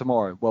surprise us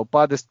tomorrow. Well,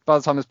 by the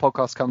time this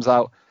podcast comes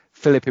out,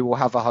 Philippe will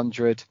have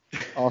 100.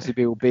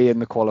 RCB will be in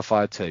the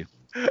qualifier too.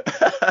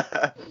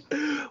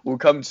 We'll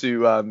come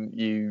to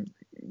you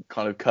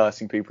kind of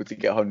cursing people to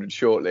get 100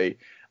 shortly.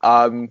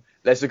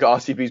 Let's look at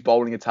RCB's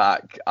bowling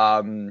attack.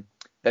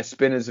 Their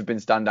spinners have been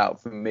standout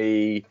for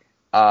me.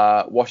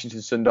 Washington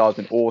Sundar has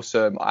been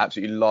awesome. I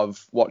absolutely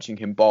love watching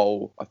him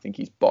bowl. I think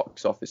he's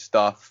box office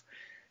stuff.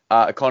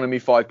 Economy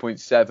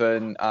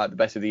 5.7, the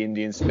best of the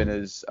Indian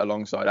spinners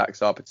alongside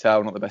Axar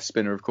Patel, not the best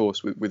spinner, of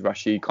course, with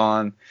Rashid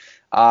Khan.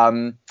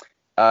 Yuzvendra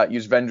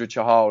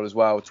Chahal as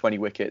well, 20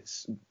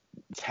 wickets.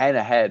 9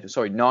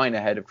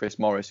 ahead of Chris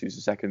Morris, who's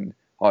the second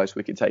highest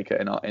wicket taker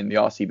in the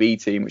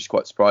RCB team, which is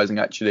quite surprising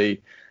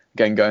actually.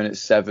 Again, going at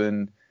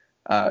 7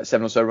 or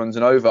so runs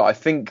and over. I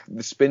think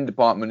the spin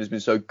department has been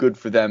so good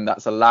for them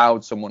that's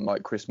allowed someone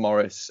like Chris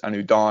Morris and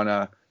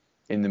Udana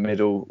in the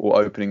middle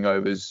or opening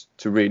overs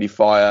to really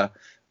fire.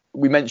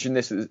 We mentioned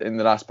this in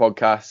the last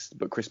podcast,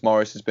 but Chris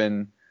Morris has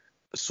been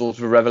sort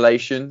of a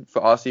revelation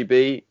for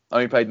RCB.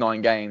 Only played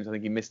 9 games. I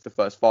think he missed the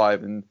first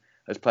 5 and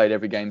has played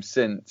every game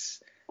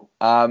since.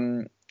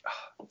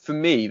 For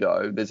me,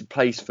 though, there's a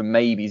place for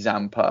maybe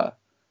Zampa,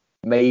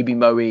 maybe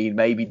Moeen,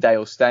 maybe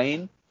Dale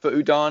Steyn for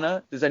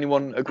Udana. Does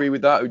anyone agree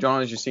with that?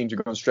 Udana just seemed to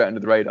have gone straight under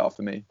the radar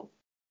for me.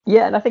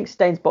 Yeah, and I think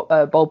Steyn's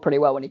bowled pretty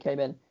well when he came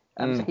in.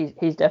 So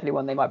he's definitely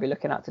one they might be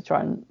looking at to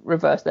try and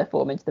reverse their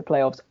form into the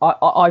playoffs.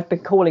 I've been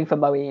calling for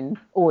Moeen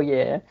all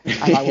year,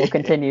 and I will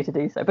continue to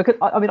do so because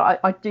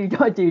I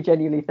do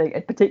genuinely think,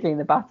 particularly in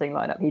the batting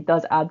lineup, he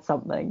does add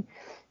something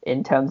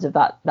in terms of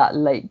that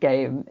late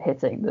game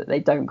hitting that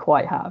they don't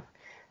quite have.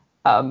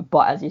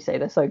 But as you say,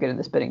 they're so good in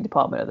the spinning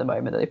department at the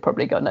moment that they've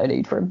probably got no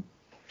need for him.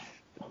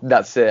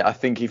 That's it. I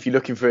think if you're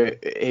looking for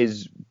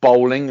his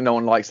bowling, no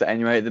one likes that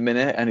anyway at the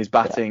minute, and his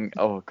batting,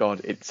 oh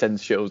god, it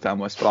sends chills down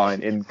my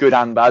spine in good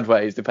and bad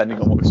ways,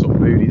 depending on what sort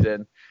of mood he's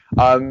in.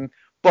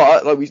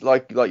 But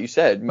like you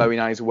said, Mo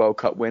Inang's a World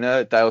Cup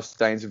winner. Dale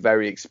Stein's a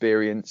very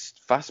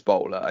experienced fast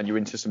bowler, and you're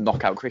into some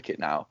knockout cricket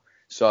now.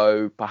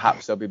 So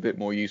perhaps they'll be a bit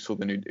more useful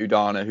than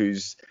Udana,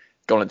 who's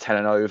gone at 10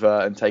 and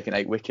over and taken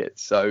 8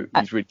 wickets. So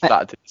he's really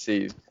flattered to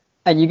see you.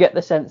 And you get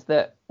the sense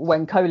that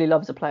when Kohli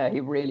loves a player, he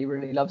really,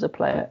 really loves a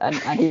player, and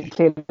he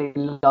clearly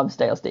loves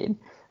Dale Steyn.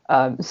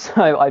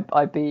 So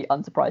I'd be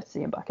unsurprised to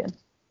see him back in.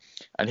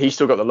 And he's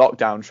still got the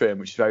lockdown trim,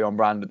 which is very on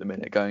brand at the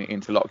minute, going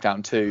into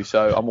lockdown 2.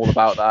 So I'm all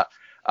about that.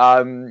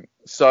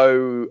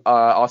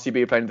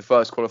 RCB are playing the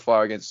first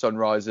qualifier against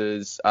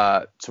Sunrisers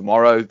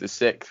tomorrow, the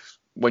 6th.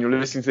 When you're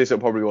listening to this, it'll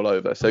probably be all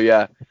over. So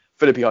yeah,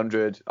 Philippi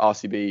 100,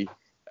 RCB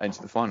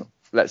into the final.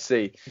 Let's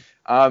see.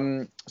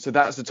 So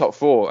that's the top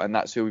 4, and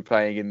that's who we're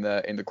playing in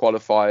the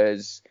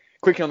qualifiers.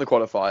 Quickly on the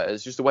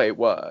qualifiers, just the way it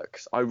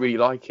works, I really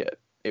like it.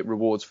 It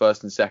rewards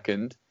first and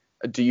second.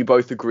 Do you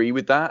both agree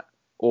with that,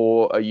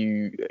 or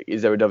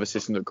is there another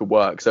system that could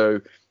work?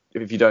 So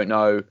if you don't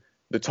know,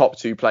 the top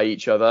 2 play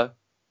each other.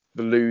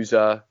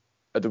 The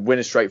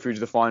winner straight through to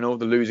the final.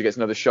 The loser gets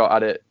another shot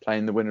at it,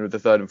 playing the winner of the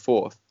 3rd and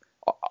 4th.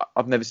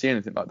 I've never seen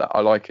anything like that.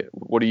 I like it.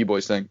 What do you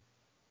boys think?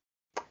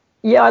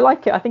 Yeah, I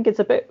like it. I think it's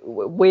a bit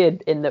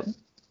weird in that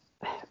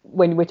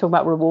when we're talking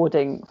about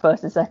rewarding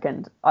first and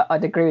second,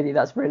 I'd agree with you.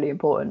 That's really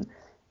important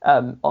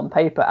on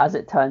paper. As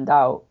it turned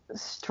out,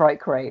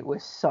 strike rate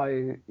was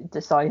so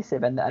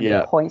decisive, and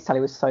the points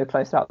tally was so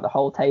close throughout the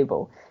whole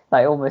table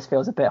that it almost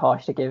feels a bit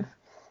harsh to give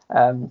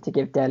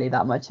Delhi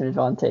that much of an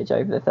advantage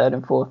over the 3rd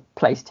and 4th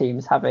place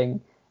teams,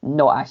 having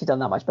not actually done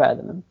that much better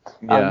than them.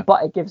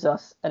 But it gives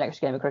us an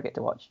extra game of cricket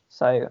to watch,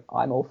 so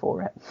I'm all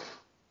for it.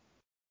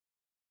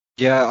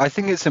 Yeah, I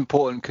think it's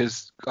important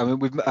because it's going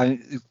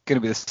to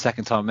be the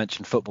second time I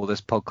mentioned football this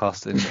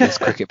podcast in this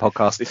cricket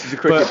podcast. This is a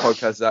cricket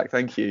podcast, Zach.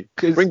 Thank you.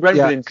 Bring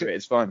Brentford into it.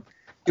 It's fine.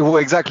 Well,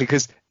 exactly,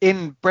 because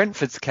in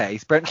Brentford's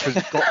case,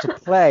 Brentford got to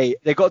play.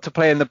 They got to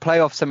play in the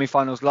playoff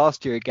semi-finals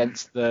last year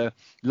against the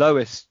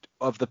lowest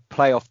of the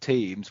playoff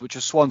teams, which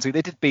was Swansea.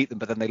 They did beat them,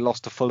 but then they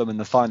lost to Fulham in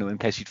the final. In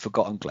case you'd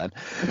forgotten, Glenn.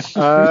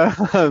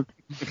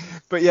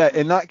 But yeah,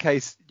 in that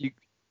case,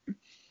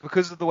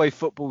 because of the way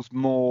football's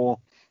more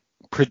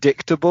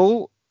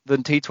predictable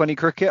than T20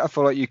 cricket, I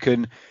feel like you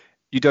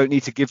don't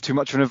need to give too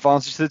much of an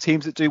advantage to the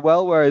teams that do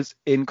well. Whereas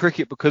in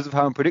cricket, because of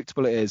how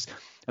unpredictable it is,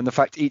 and the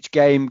fact each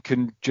game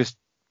can just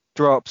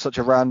throw up such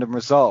a random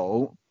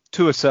result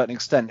to a certain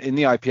extent in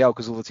the IPL,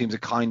 because all the teams are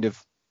kind of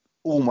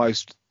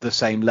almost the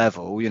same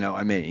level, you know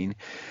what I mean,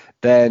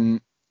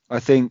 then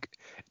I think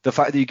the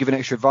fact that you give an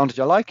extra advantage,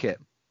 I like it.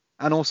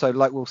 And also,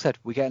 like Will said,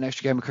 we get an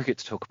extra game of cricket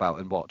to talk about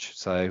and watch.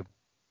 So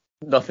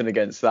nothing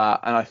against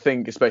that. And I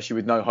think especially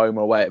with no home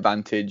or away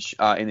advantage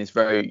in this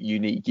very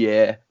unique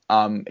year,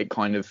 it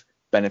kind of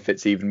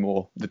benefits even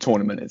more the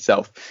tournament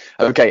itself.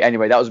 Okay,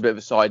 anyway, that was a bit of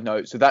a side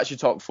note. So that's your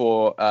top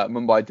 4,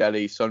 Mumbai,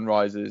 Delhi,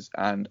 Sunrisers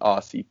and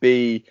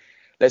RCB.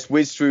 Let's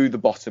whiz through the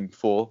bottom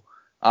 4.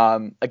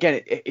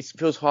 Again, it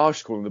feels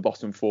harsh calling the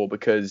bottom 4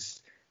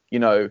 because,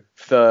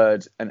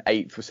 3rd and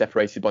 8th were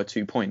separated by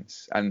 2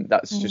 points, and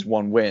that's just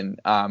one win.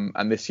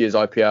 And this year's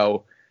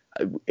IPL,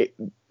 it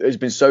has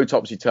been so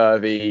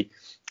topsy-turvy.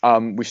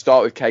 We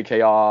start with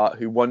KKR,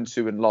 who won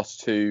 2 and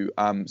lost 2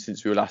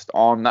 since we were last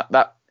on.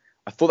 That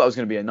I thought that was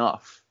going to be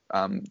enough,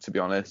 to be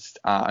honest,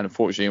 and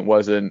unfortunately it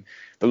wasn't.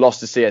 The loss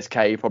to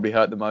CSK probably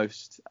hurt the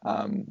most.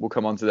 We'll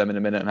come on to them in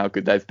a minute and how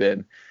good they've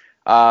been.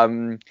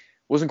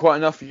 Wasn't quite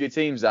enough for your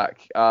team,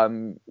 Zach.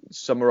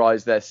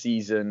 Summarise their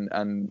season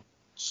and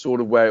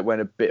sort of where it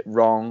went a bit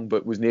wrong,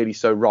 but was nearly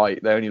so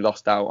right. They only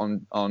lost out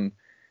on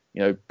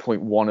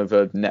 0.1 of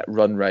a net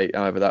run rate,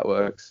 however that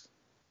works.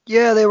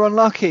 Yeah, they were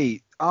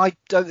unlucky. I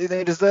don't think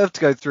they deserved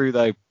to go through,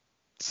 though.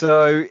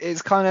 So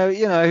it's kind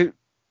of,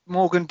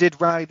 Morgan did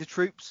rally the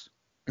troops.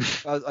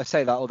 I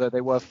say that, although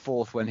they were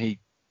 4th when he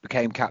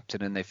became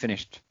captain and they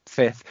finished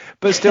 5th.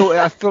 But still,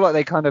 I feel like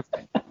they kind of...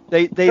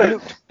 They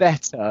looked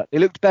better. They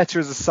looked better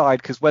as a side,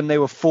 because when they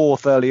were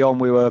 4th early on,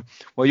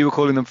 you were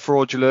calling them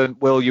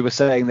fraudulent. Will, you were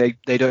saying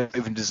they don't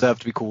even deserve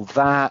to be called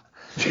that.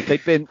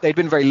 They'd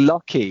been very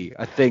lucky,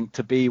 I think,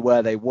 to be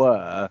where they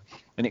were,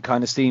 and it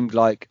kind of seemed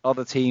like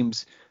other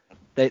teams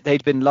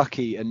they'd been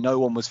lucky and no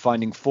one was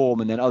finding form,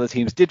 and then other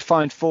teams did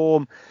find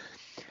form.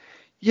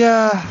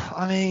 Yeah,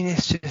 I mean,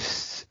 it's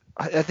just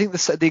I think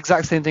the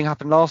exact same thing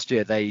happened last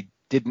year. They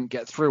didn't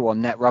get through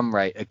on net run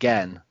rate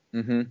again.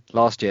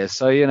 Last year,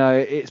 so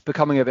it's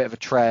becoming a bit of a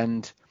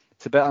trend.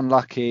 It's a bit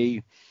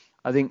unlucky.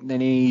 I think they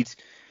need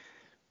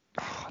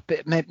a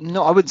bit.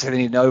 I wouldn't say they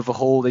need an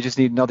overhaul. They just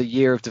need another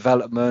year of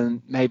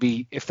development.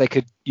 Maybe if they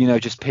could,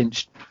 just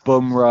pinch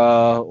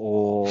Bumrah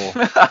or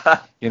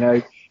Rohit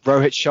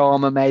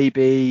Sharma,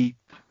 maybe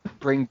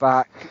bring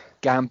back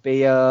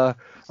Gambia.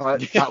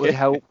 That would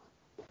help.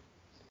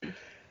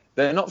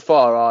 They're not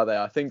far, are they?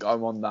 I think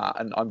I'm on that,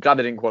 and I'm glad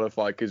they didn't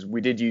qualify because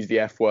we did use the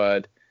F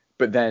word,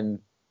 but then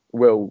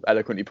Will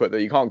eloquently put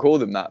that you can't call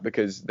them that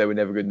because they were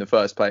never good in the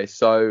first place.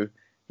 So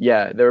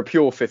yeah, they're a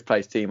pure 5th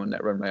place team on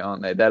net run rate,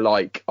 aren't they? They're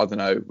like, I don't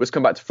know, let's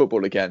come back to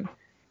football again.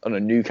 I don't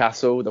know,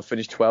 Newcastle, they'll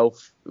finish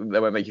 12th. They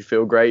won't make you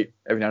feel great.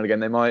 Every now and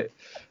again they might.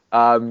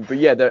 But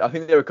yeah, I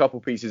think they're a couple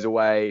pieces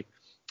away.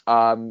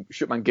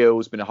 Shupman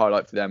Gill's been a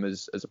highlight for them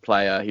as a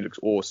player. He looks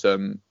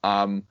awesome.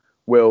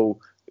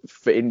 Will,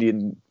 for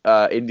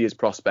India's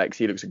prospects,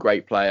 he looks a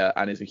great player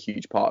and is a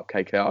huge part of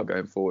KKR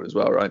going forward as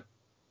well, right?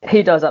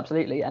 He does,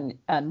 absolutely,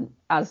 and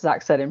as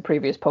Zach said in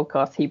previous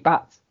podcasts, he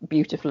bats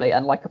beautifully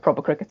and like a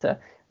proper cricketer,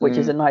 which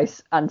is a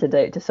nice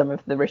antidote to some of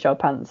the Rishabh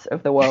Pants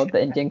of the world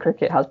that Indian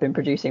cricket has been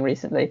producing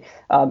recently.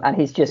 And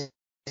he's just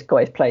got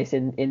his place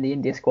in the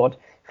India squad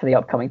for the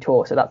upcoming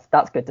tour, so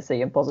that's good to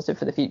see and positive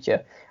for the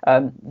future.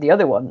 The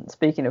other one,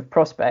 speaking of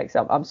prospects,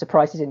 I'm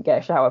surprised he didn't get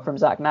a shout out from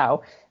Zach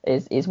now.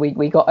 Is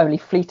we got only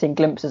fleeting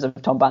glimpses of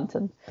Tom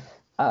Banton,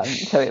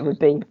 so it would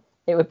be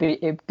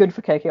good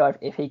for KKR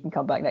if he can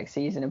come back next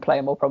season and play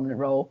a more prominent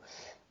role.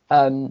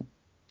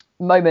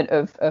 Moment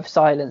of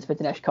silence for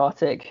Dinesh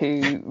Karthik,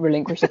 who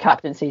relinquished the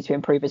captaincy to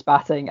improve his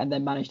batting and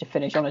then managed to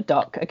finish on a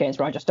duck against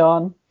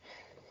Rajasthan.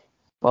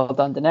 Well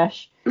done,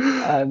 Dinesh.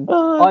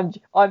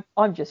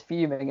 I'm just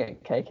fuming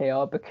at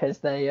KKR because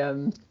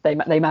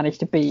they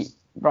managed to beat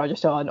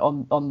Rajasthan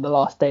on the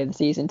last day of the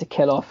season to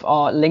kill off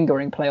our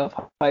lingering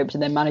playoff hopes,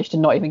 and then managed to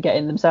not even get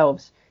in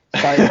themselves.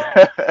 So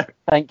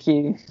thank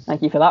you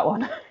for that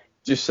one.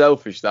 Just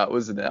selfish, that,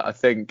 wasn't it? I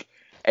think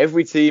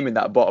every team in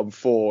that bottom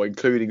four,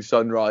 including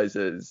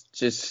Sunrisers,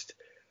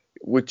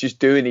 were just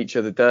doing each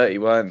other dirty,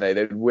 weren't they?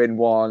 They'd win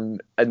one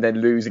and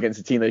then lose against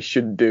a team they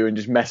shouldn't do and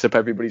just mess up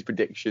everybody's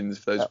predictions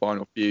for those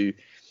final few.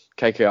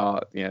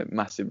 KKR,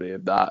 massively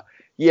of that.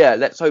 Yeah,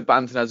 let's hope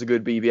Banton has a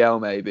good BBL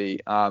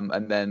maybe,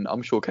 and then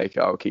I'm sure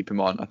KKR will keep him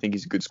on. I think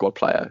he's a good squad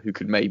player who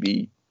could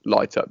maybe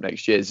light up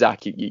next year. Zach,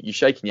 you're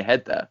shaking your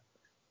head there.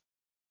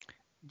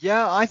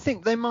 Yeah, I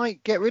think they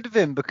might get rid of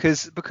him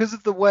because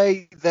of the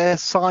way their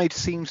side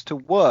seems to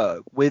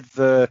work with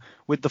the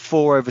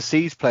 4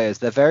 overseas players.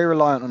 They're very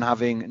reliant on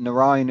having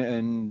Narain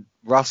and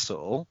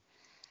Russell,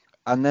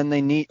 and then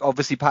they need,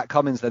 obviously, Pat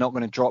Cummins. They're not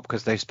going to drop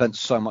because they've spent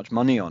so much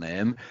money on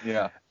him.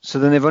 Yeah. So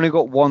then they've only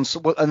got one,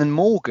 and then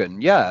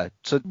Morgan. Yeah.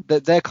 So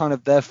they're kind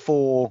of their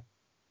 4.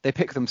 They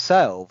pick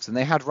themselves, and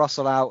they had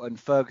Russell out, and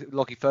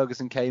Lockie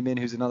Ferguson came in,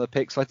 who's another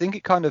pick. So I think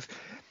it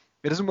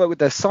doesn't work with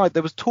their side.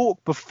 There was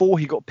talk before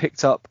he got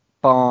picked up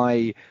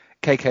by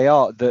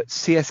KKR that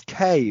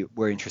CSK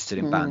were interested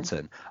in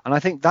Banton. And I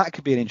think that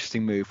could be an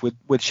interesting move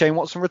with Shane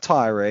Watson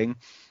retiring.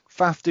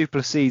 Faf du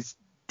Plessis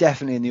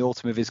definitely in the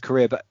autumn of his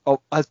career, but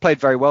has played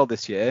very well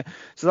this year.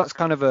 So that's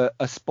kind of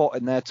a spot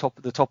in the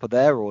top of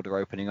their order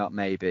opening up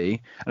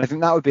maybe. And I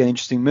think that would be an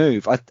interesting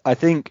move. I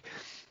think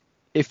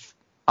if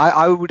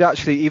I would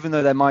actually, even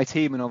though they're my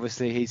team and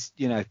obviously he's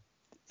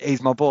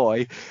my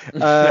boy.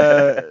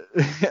 Other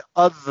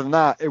than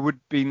that, it would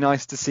be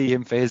nice to see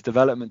him for his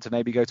development to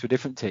maybe go to a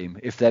different team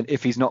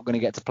if he's not going to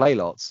get to play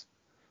lots.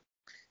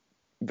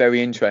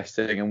 Very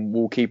interesting, and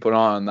we'll keep an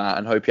eye on that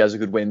and hope he has a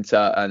good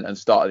winter and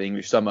start of the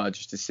English summer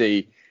just to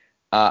see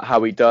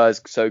how he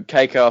does. So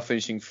KKR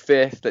finishing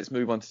 5th. Let's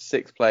move on to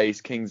 6th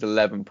place, Kings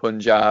 11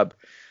 Punjab.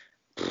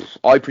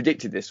 I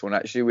predicted this one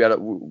actually. We had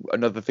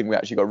another thing we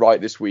actually got right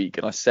this week,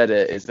 and I said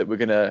it is that we're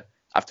gonna,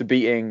 after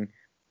beating,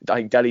 I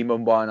think, Delhi,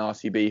 Mumbai and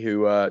RCB,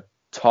 who are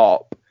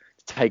top,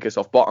 to take us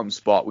off bottom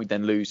spot, we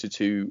then lose to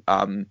 2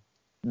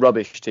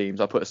 rubbish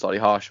teams. I put a slightly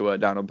harsher word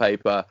down on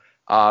paper.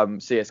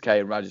 CSK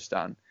and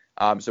Rajasthan.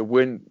 So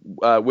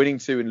winning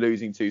 2 and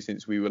losing 2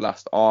 since we were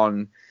last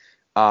on.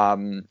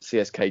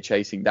 CSK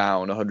chasing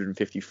down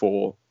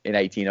 154 in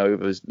 18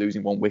 overs,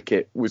 losing 1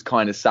 wicket was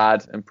kind of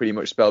sad and pretty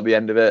much spelled the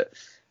end of it.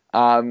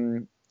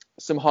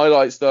 Some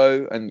highlights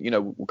though, and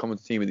we'll come on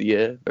to team of the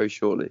year very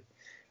shortly.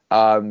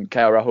 KL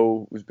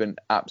Rahul has been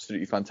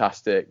absolutely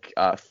fantastic.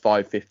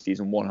 550s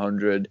and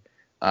 100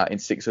 in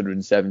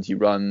 670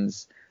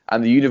 runs.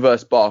 And the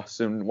universe boss,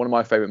 and one of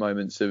my favourite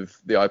moments of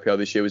the IPL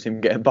this year was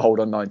him getting bowled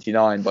on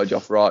 99 by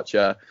Jofra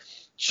Archer,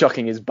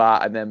 chucking his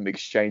bat and then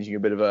exchanging a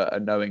bit of a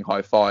knowing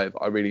high five.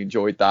 I really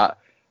enjoyed that.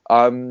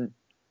 I'm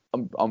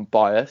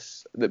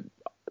biased that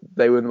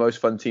they were the most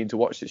fun team to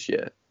watch this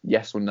year.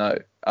 Yes or no,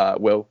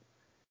 Will?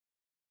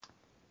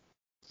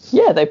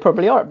 Yeah, they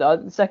probably are.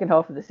 The second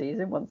half of the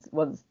season,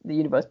 once the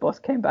universe boss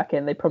came back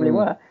in, they probably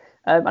were.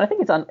 And I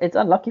think it's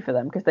unlucky for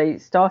them because they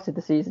started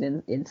the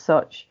season in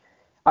such.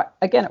 I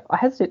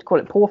hesitate to call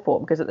it poor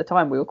form because at the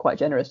time we were quite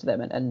generous to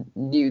them and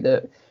knew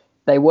that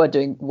they were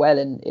doing well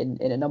in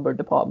a number of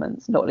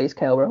departments, not least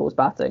KL Rahul's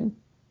batting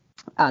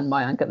and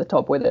Mayank at the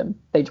top with him.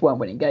 They just weren't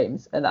winning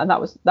games, and that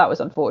was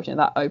unfortunate.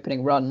 That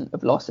opening run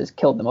of losses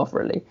killed them off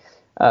really.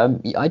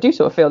 I do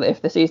sort of feel that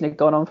if the season had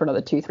gone on for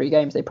another 2-3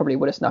 games, they probably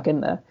would have snuck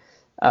in there.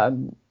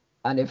 And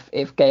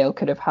if Gale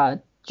could have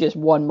had just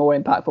one more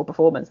impactful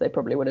performance, they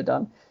probably would have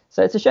done.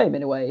 So it's a shame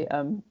in a way.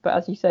 But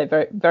as you say,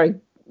 very, very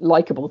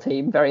likable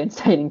team, very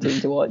entertaining team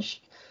to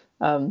watch.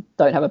 Don't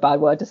have a bad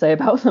word to say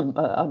about them,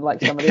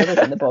 unlike some of the others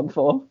in the bottom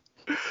 4.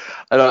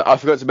 And I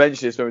forgot to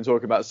mention this when we were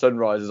talking about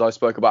Sunrisers. I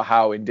spoke about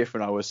how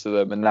indifferent I was to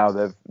them, and now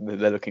they're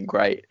looking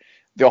great.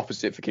 The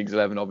opposite for Kings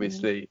 11,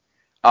 obviously.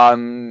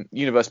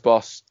 Universe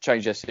Boss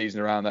changed their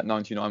season around. That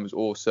 99 was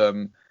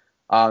awesome.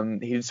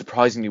 He did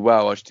surprisingly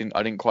well. I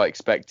didn't quite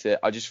expect it.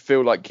 I just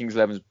feel like Kings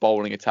 11's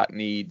bowling attack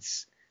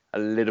needs a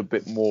little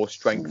bit more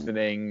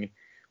strengthening.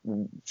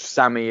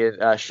 Shami,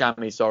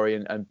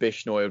 and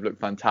Bishnoi have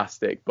looked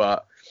fantastic,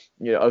 but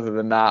other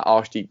than that,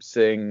 Arshdeep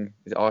Singh,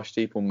 is it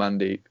Arshdeep or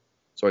Mandeep?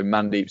 Sorry,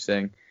 Mandeep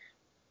Singh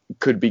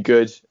could be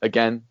good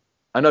again.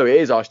 I know it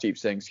is Arshdeep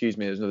Singh. Excuse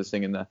me, there's another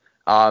Singh in there.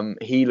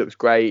 He looks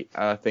great.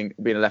 I think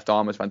being a left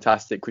arm is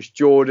fantastic. Chris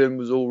Jordan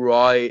was all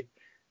right,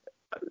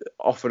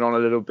 off and on a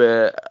little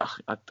bit.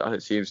 I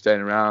don't see him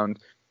staying around.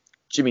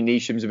 Jimmy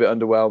Neesham's a bit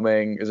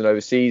underwhelming as an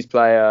overseas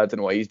player. I don't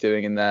know what he's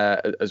doing in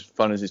there, as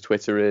fun as his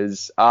Twitter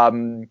is.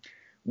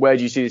 Where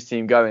do you see this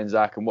team going,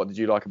 Zach, and what did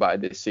you like about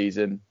it this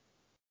season?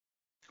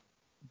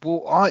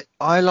 Well,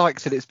 I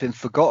like that it's been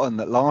forgotten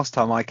that last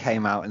time I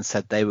came out and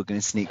said they were going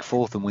to sneak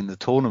fourth and win the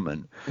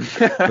tournament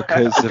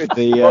because of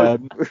the...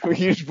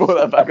 You just brought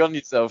that back on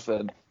yourself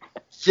then.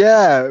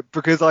 Yeah,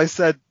 because I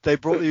said they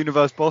brought the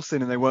Universe Boss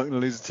in and they weren't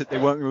going to lose. They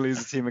weren't going to lose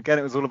the team again.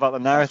 It was all about the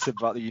narrative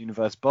about the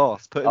Universe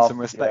Boss, putting some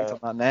respect on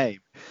that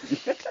name.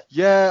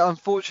 Yeah,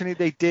 unfortunately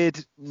they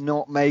did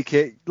not make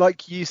it.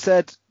 Like you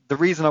said, the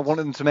reason I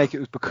wanted them to make it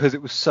was because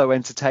it was so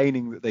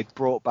entertaining that they'd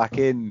brought back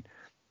in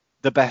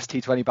the best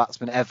T20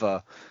 batsman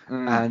ever,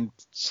 and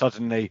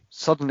suddenly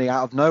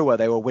out of nowhere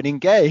they were winning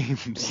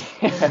games.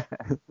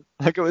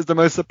 Like it was the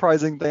most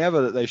surprising thing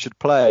ever that they should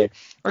play.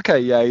 Okay,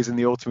 yeah, he's in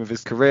the autumn of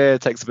his career,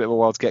 takes a bit of a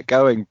while to get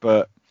going,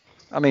 but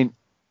I mean,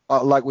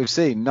 like we've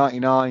seen,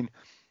 99,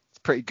 it's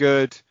pretty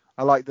good.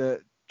 I like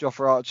that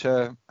Jofra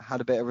Archer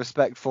had a bit of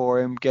respect for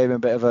him, gave him a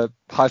bit of a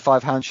high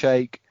five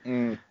handshake,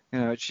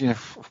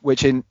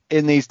 which in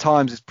these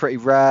times is pretty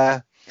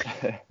rare.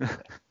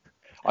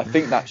 I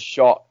think that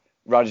shot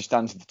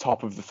Rajasthan to the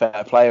top of the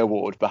Fair Play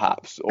Award,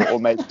 perhaps, or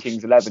maybe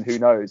Kings 11, who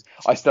knows?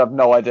 I still have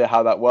no idea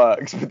how that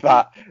works,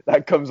 but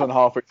that comes on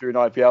halfway through an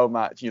IPL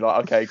match. You're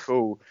like, okay,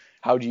 cool.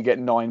 How do you get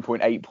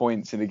 9.8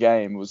 points in a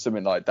game or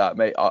something like that,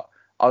 mate?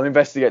 I'll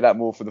investigate that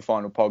more for the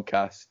final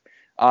podcast.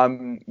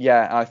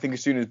 I think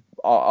as soon as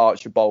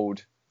Archer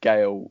bowled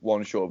Gale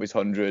one short of his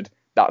 100,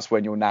 that's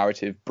when your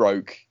narrative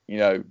broke,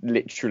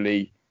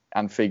 literally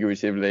and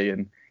figuratively,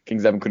 and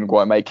Kings 11 couldn't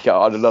quite make it.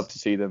 I'd have loved to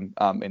see them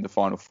in the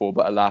final four,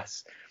 but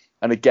alas.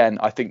 And again,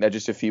 I think they're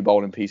just a few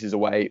bowling pieces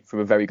away from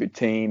a very good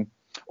team.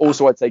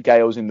 Also, I'd say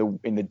Gale's in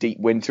the deep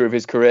winter of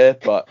his career,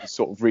 but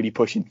sort of really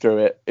pushing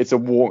through it. It's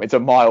a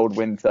mild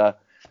winter,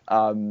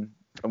 and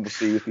we'll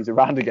see if he's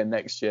around again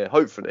next year.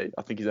 Hopefully,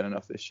 I think he's done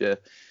enough this year.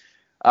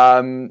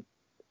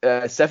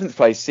 7th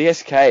place,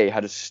 CSK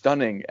had a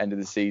stunning end of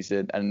the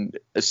season, and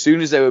as soon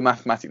as they were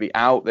mathematically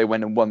out, they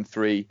went and won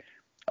 3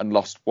 and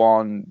lost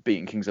 1,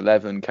 beating Kings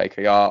 11,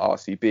 KKR,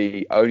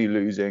 RCB, only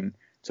losing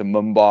to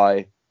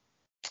Mumbai.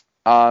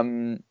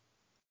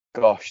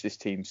 Gosh, this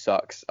team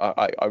sucks.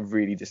 I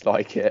really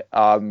dislike it.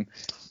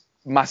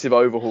 Massive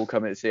overhaul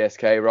coming at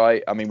CSK,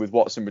 right? I mean, with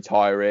Watson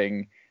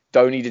retiring,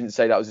 Dhoni didn't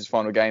say that was his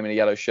final game in a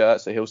yellow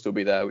shirt, so he'll still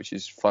be there, which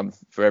is fun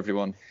for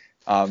everyone,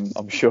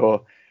 I'm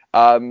sure.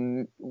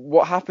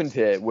 What happened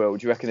here, Will?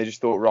 Do you reckon they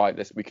just thought,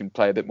 right, we can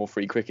play a bit more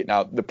free cricket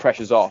now? The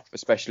pressure's off,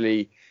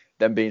 especially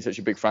them being such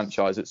a big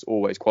franchise that's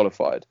always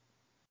qualified.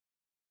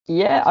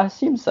 Yeah, I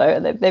assume so.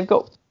 They've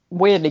got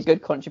weirdly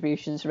good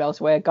contributions from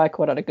elsewhere.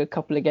 Gaikwad had a good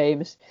couple of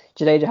games.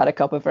 Jadeja had a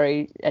couple of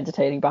very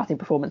entertaining batting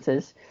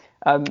performances.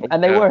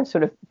 And they were a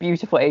sort of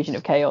beautiful agent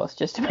of chaos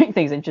just to make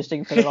things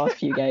interesting for the last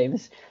few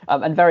games.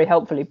 And very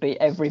helpfully beat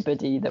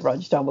everybody that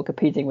Rajasthan were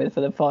competing with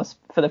for the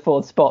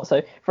 4th spot.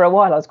 So for a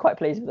while I was quite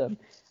pleased with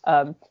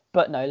them.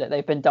 But no,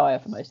 they've been dire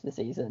for most of the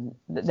season.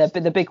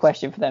 The big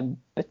question for them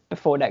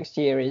before next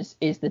year is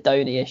the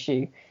Dhoni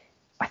issue.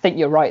 I think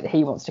you're right that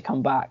he wants to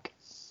come back.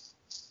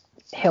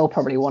 He'll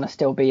probably want to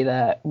still be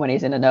there when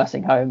he's in a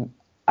nursing home.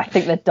 I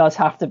think there does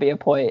have to be a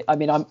point. I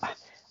mean, I'm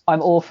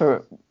all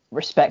for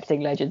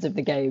respecting legends of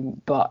the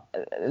game, but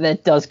there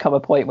does come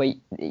a point where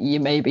you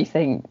maybe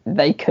think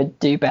they could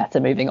do better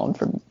moving on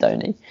from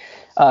Dhoni.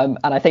 And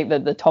I think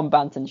that the Tom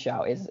Banton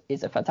shout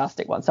is a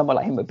fantastic one. Someone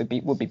like him would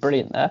be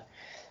brilliant there.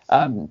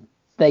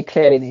 They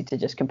clearly need to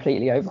just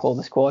completely overhaul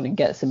the squad and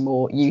get some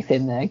more youth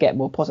in there, get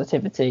more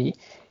positivity,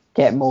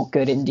 get more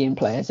good Indian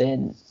players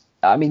in.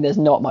 I mean, there's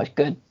not much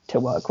good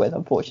to work with,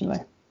 unfortunately.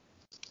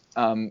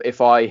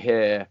 If I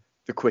hear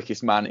the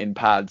quickest man in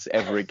pads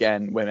ever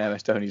again when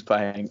MS Dhoni's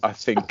playing, I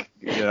think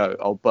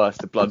I'll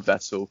burst a blood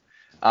vessel.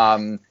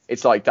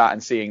 It's like that,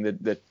 and seeing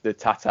the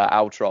Tata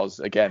Altros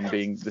again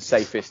being the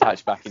safest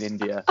hatchback in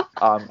India.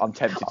 I'm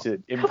tempted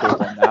to import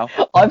one now.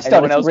 I'm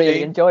starting to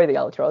really enjoy the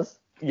Altros.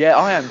 Yeah,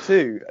 I am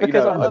too.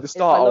 Because at the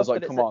start I was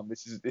like, come on,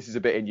 this is a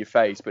bit in your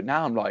face, but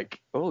now I'm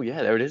like, oh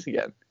yeah, there it is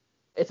again.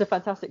 It's a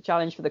fantastic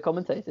challenge for the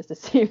commentators to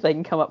see if they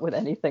can come up with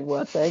anything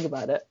worth saying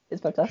about it.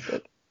 It's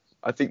fantastic.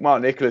 I think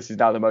Mark Nicholas is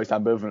now the most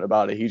ambivalent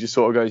about it. He just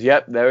sort of goes,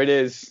 yep, there it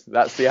is.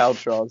 That's the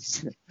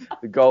Altros.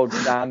 The gold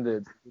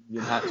standard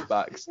Indian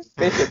hatchbacks.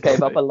 Bishop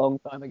came up a long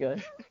time ago.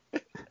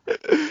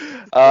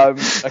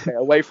 Okay,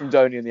 away from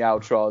Dhoni and the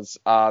Altros,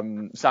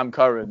 Sam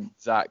Curran,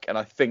 Zach, and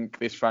I think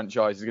this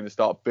franchise is going to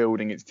start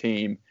building its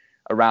team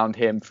around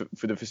him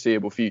for the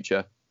foreseeable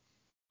future.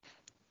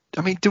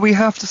 do we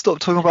have to stop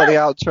talking about the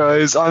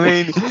outros? I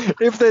mean,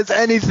 if there's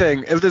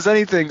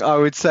anything I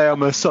would say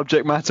I'm a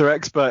subject matter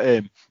expert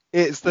in,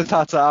 it's the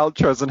Tata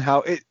outros and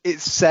how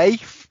it's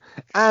safe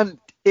and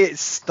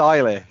it's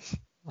stylish.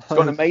 It's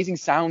got an amazing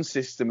sound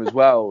system as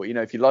well. You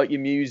know, if you like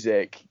your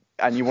music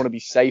and you want to be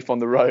safe on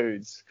the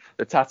roads,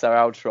 the Tata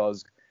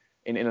outros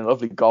in a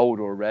lovely gold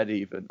or a red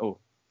even. Oh,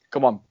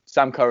 come on,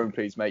 Sam Curran,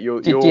 please, mate.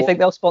 Do you think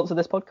they'll sponsor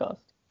this podcast?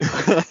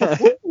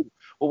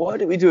 Well, why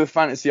don't we do a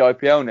fantasy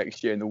IPL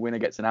next year and the winner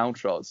gets an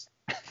outros?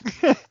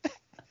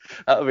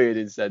 That'll be an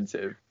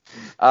incentive.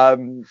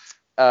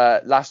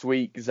 Last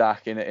week,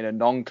 Zach, in a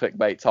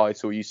non-clickbait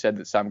title, you said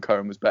that Sam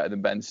Curran was better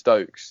than Ben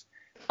Stokes.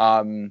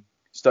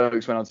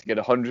 Stokes went on to get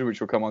 100, which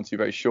we'll come on to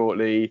very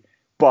shortly.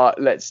 But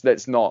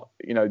let's not,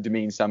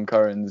 demean Sam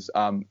Curran's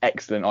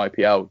excellent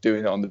IPL,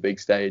 doing it on the big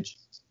stage.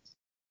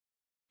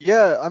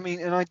 Yeah, I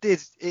mean, and I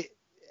did it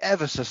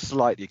ever so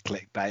slightly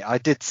clickbait. I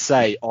did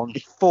say on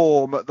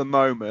form at the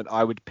moment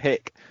I would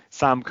pick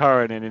Sam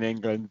Curran in an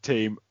England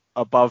team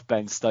above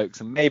Ben Stokes,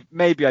 and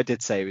maybe I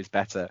did say he was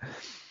better.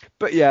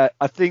 But yeah,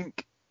 I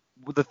think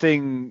the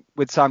thing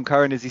with Sam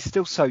Curran is he's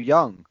still so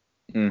young.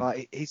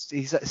 Like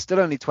he's still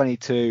only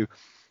 22,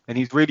 and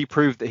he's really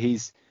proved that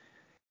he's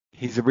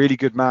a really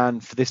good man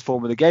for this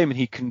form of the game, and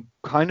he can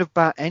kind of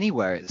bat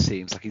anywhere. It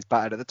seems like he's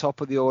batted at the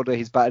top of the order,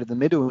 he's batted in the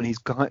middle, and he's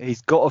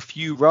got a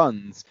few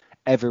runs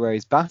everywhere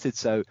he's batted.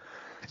 So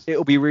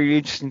it'll be really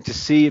interesting to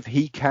see if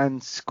he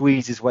can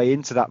squeeze his way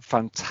into that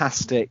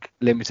fantastic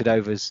limited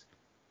overs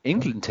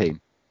England team,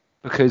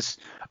 because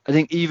I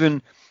think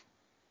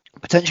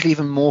potentially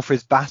even more for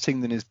his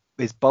batting than his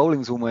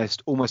bowling's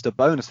almost a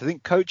bonus. I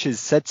think coaches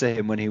said to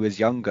him when he was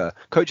younger,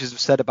 coaches have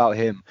said about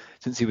him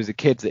since he was a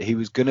kid that he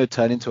was going to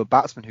turn into a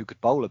batsman who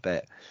could bowl a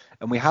bit,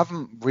 and we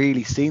haven't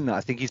really seen that.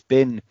 I think he's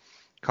been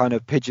kind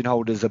of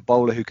pigeonholed as a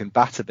bowler who can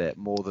bat a bit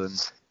more than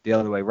the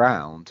other way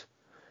round.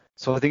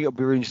 So I think it'll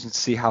be really interesting to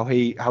see how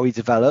he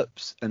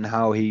develops and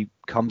how he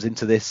comes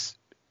into this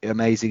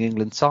amazing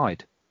England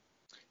side.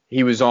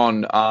 He was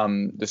on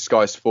the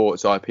Sky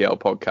Sports IPL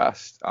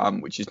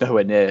podcast, which is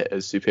nowhere near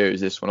as superior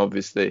as this one,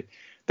 obviously.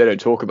 They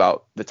don't talk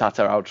about the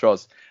Tata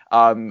outros.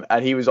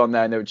 And he was on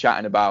there and they were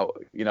chatting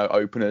about,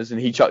 openers, and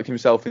he chucked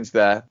himself in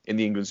the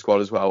England squad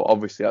as well.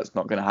 Obviously, that's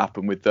not going to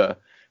happen with the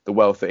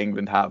wealth that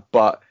England have.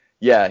 But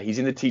yeah, he's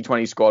in the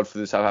T20 squad for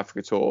the South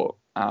Africa tour.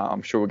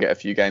 I'm sure we'll get a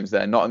few games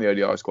there. Not in the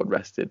ODI squad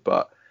rested,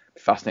 but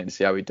fascinating to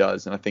see how he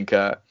does. And I think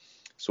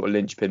sort of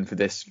linchpin for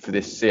this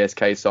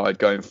CSK side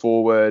going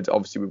forward,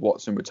 obviously with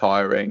Watson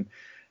retiring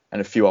and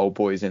a few old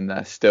boys in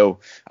there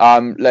still.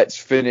 Let's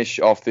finish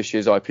off this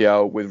year's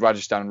IPL with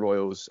Rajasthan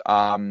Royals.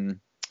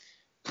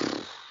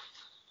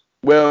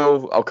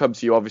 Will, I'll come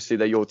to you. Obviously,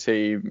 they're your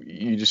team.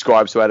 You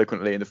described so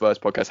eloquently in the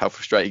first podcast how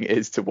frustrating it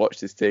is to watch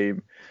this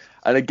team.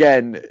 And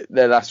again,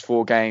 their last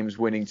 4 games,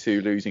 winning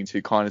 2, losing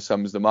 2, kind of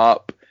sums them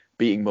up.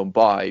 Beating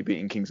Mumbai,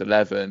 beating Kings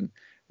 11,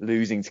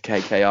 losing to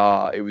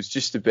KKR. It was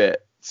just a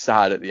bit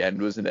sad at the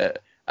end, wasn't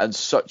it? And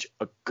such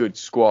a good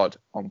squad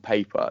on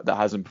paper that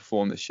hasn't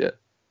performed this year.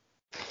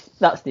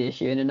 That's the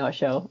issue in a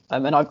nutshell.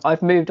 And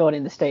I've moved on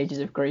in the stages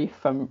of grief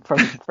from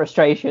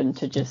frustration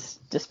to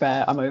just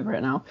despair. I'm over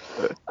it now.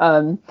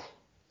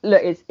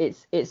 Look,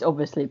 it's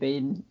obviously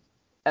been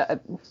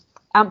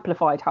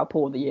amplified how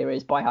poor the year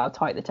is by how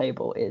tight the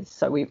table is.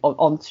 So we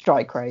on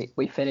strike rate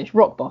we finished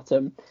rock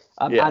bottom,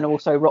 and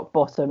also rock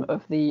bottom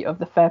of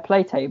the fair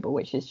play table,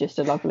 which is just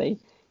a lovely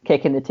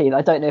kick in the teeth.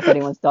 I don't know if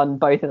anyone's done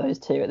both of those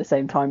two at the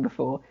same time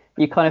before.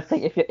 You kind of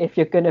think if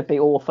you're going to be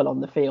awful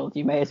on the field,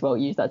 you may as well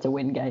use that to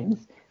win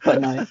games. But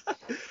no,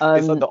 it's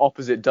like the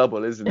opposite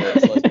double, isn't it?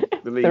 It's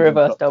like the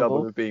reverse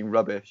double of being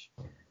rubbish.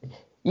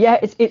 Yeah,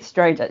 it's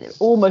strange.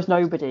 Almost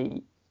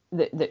nobody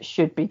that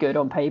should be good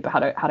on paper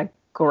had a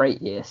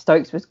great year.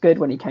 Stokes was good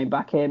when he came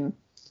back in,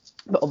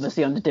 but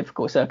obviously under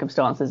difficult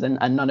circumstances, and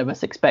none of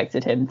us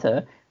expected him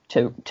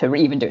to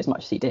even do as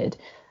much as he did.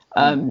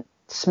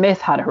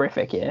 Smith had a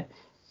horrific year,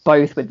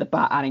 both with the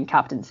bat and in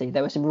captaincy.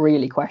 There was some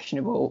really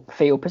questionable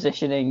field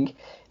positioning.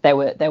 There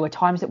were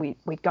times that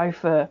we'd go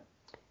for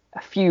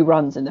a few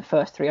runs in the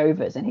first 3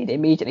 overs and he'd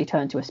immediately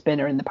turn to a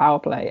spinner in the power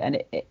play,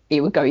 and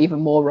it would go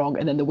even more wrong,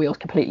 and then the wheels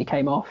completely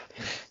came off.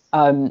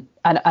 And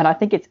I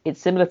think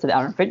it's similar to the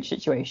Aaron Finch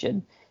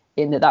situation,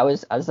 in that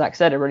was, as Zach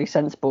said, a really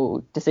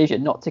sensible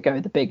decision not to go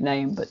with the big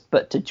name,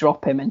 but to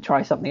drop him and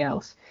try something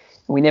else.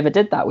 And we never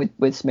did that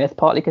with Smith,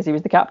 partly because he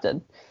was the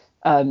captain.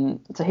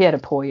 So he had a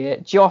poor year.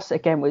 Joss,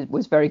 again,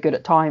 was very good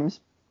at times,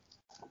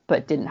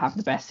 but didn't have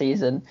the best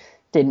season,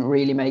 didn't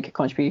really make a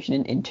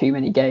contribution in too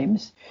many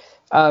games.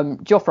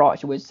 Jofra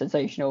Archer was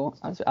sensational,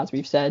 as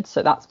we've said,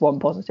 so that's one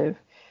positive.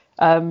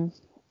 And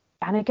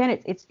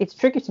again, it's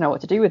tricky to know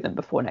what to do with them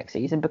before next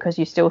season, because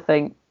you still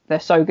think they're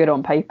so good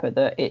on paper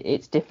that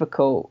it's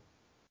difficult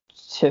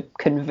to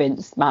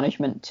convince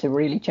management to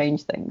really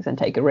change things and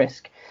take a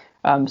risk.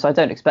 So I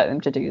don't expect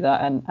them to do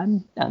that,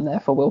 and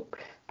therefore we'll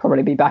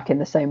probably be back in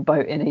the same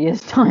boat in a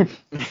year's time.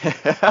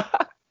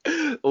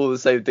 All the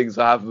same things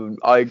will happen.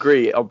 I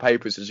agree. On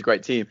paper, it's such a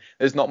great team.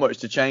 There's not much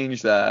to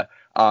change there.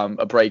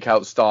 A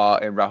breakout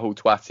start in Rahul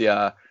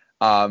Twatia.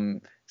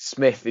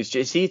 Smith is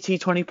he a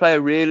T20 player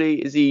really?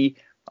 Is he?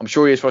 I'm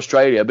sure he is for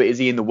Australia, but is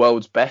he in the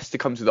world's best to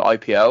come to the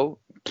IPL?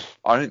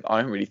 I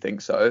don't really think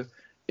so.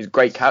 He's a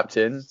great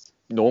captain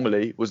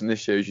normally, wasn't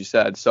this year as you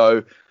said.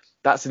 So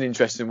that's an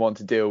interesting one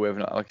to deal with.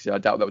 And like I said, I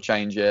doubt they'll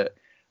change it.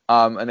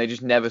 And they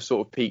just never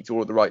sort of peaked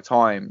all at the right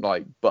time.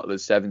 Like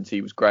Butler's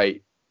 70 was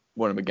great,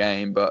 won him a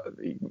game, but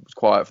he was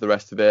quiet for the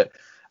rest of it.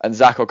 And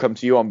Zach, I'll come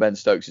to you on Ben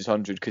Stokes'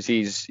 100 because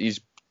he's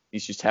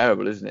just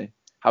terrible, isn't he?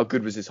 How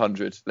good was his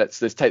 100? Let's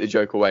take the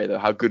joke away though.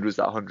 How good was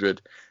that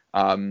 100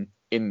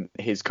 in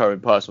his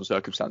current personal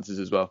circumstances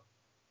as well?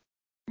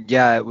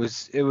 Yeah, it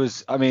was.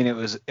 I mean, it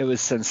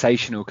was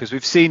sensational because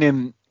we've seen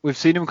him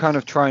kind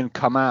of try and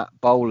come at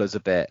bowlers a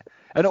bit.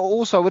 And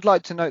also, I would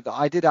like to note that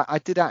I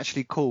did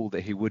actually call that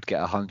he would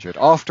get 100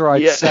 after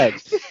I'd said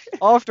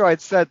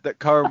that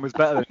Curran was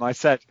better than him. I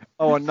said,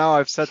 oh, and now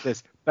I've said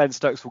this, Ben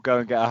Stokes will go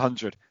and get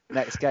 100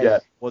 next game.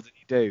 What did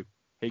he do?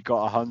 He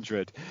got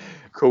 100.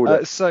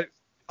 Cool. So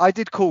I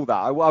did call that.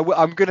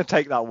 I'm going to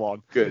take that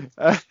one. Good.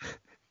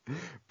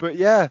 But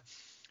yeah,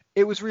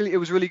 it was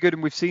really good,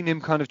 and we've seen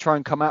him kind of try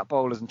and come at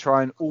bowlers and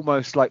try and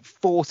almost like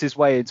force his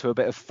way into a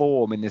bit of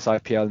form in this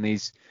IPL. And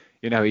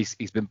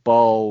he's been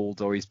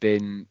bowled, or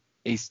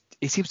he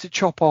seems to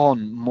chop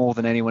on more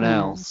than anyone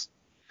else.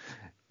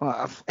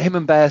 Him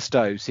and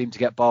Bairstow seem to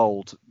get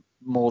bowled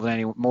more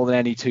than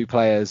any two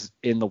players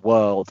in the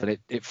world, and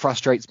it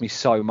frustrates me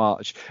so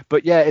much.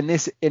 But yeah, in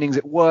this innings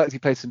it worked. He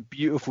played some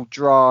beautiful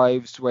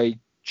drives where he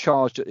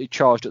charged at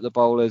the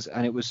bowlers,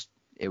 and it was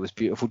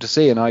beautiful to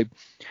see. And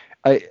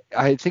I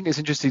think it's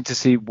interesting to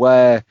see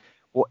what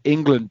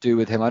England do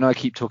with him. I know I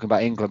keep talking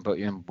about England, but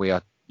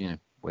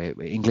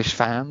we're English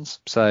fans,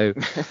 so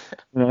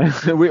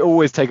we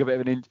always take a bit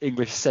of an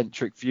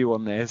English-centric view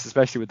on this,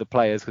 especially with the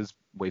players, because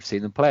we've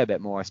seen them play a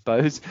bit more, I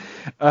suppose.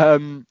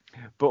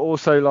 But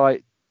also,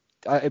 like,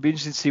 it'd be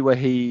interesting to see where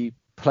he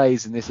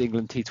plays in this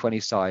England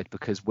T20 side,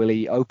 because will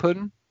he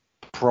open?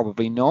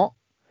 Probably not.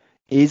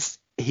 Is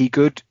he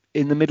good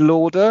in the middle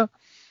order?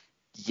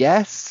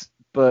 Yes,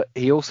 but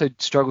he also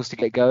struggles to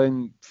get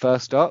going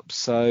first up,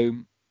 so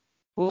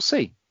we'll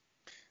see.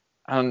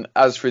 And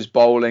as for his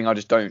bowling, I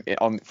just don't,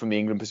 from the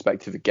England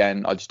perspective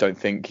again, I just don't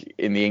think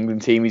in the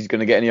England team he's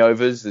going to get any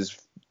overs. There's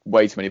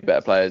way too many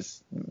better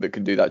players that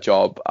can do that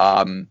job.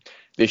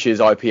 This year's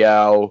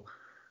IPL,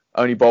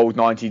 only bowled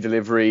 90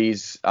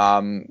 deliveries,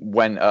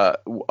 went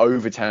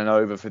over 10 and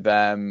over for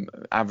them,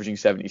 averaging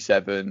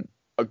 77.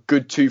 A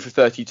good 2 for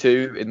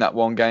 32 in that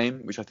one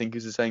game, which I think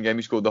is the same game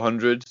he scored the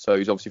 100. So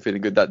he's obviously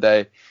feeling good that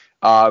day.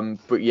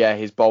 But yeah,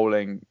 his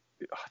bowling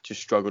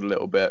just struggled a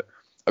little bit.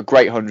 A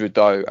great 100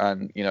 though,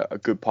 and a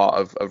good part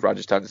of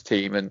Rajasthan's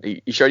team, and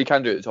he showed he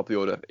can do it at the top of the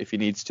order if he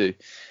needs to.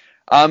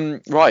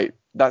 Right,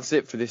 that's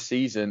it for this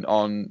season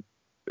on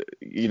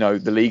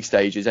the league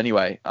stages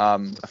anyway.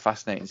 A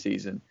fascinating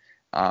season,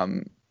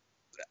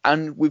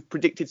 and we've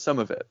predicted some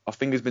of it. Our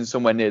finger's been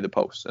somewhere near the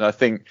pulse, and I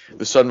think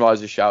the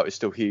Sunrisers shout is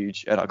still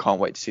huge, and I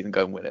can't wait to see them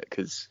go and win it,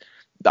 because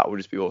that would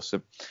just be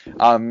awesome.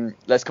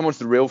 Let's come on to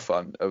the real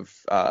fun of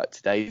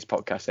today's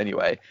podcast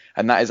anyway,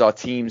 and that is our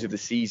teams of the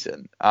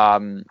season.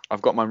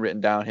 I've got mine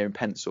written down here in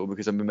pencil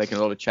because I've been making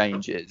a lot of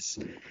changes.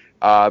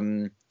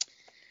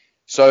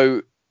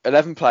 So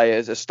 11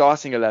 players, a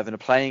starting 11, a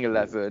playing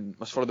 11,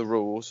 must follow the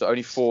rules, so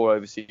only 4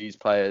 overseas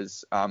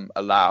players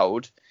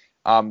allowed.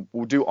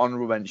 We'll do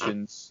honourable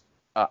mentions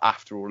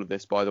after all of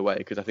this, by the way,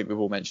 because I think we've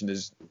all mentioned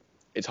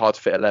it's hard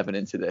to fit 11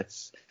 into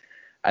this.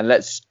 And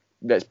let's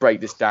break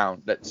this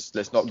down.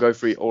 Let's not go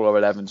through all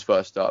our 11s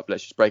first up.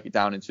 Let's just break it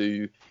down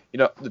into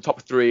the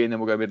top 3, and then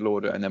we'll go middle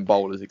order, and then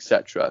bowlers,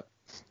 etc.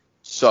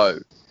 So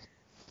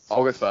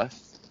I'll go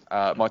first.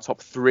 My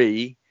top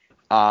 3: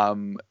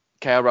 KL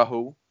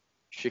Rahul,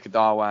 Shikhar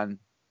Dhawan,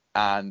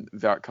 and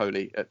Virat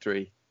Kohli at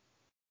 3.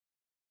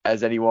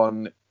 Has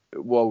anyone?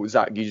 Well,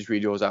 Zach, you just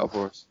read yours out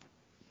for us.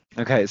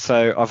 Okay,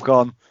 so I've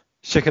gone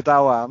Shikhar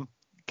Dhawan,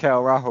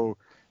 KL Rahul,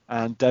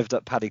 and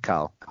Devdutt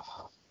Padikkal.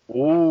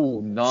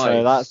 Oh,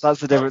 nice. So that's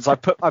the difference. I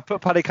put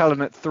Padikkal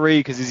in at 3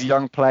 because he's a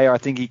young player. I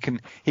think he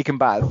can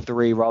bat at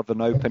 3 rather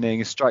than opening.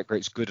 His strike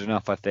rate's good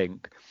enough, I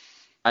think.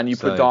 And you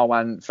put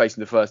Dhawan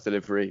facing the first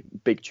delivery.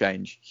 Big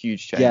change,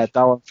 huge change. Yeah,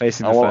 Dhawan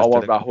facing the first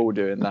delivery. I want Rahul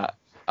doing that.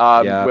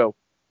 Will,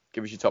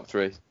 give us your top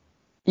 3.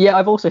 Yeah,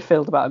 I've also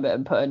filled about a bit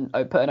and put an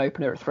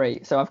opener at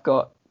 3. So I've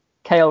got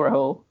KL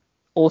Rahul,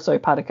 also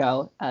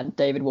Padikkal, and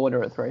David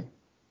Warner at 3.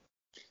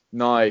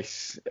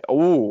 Nice.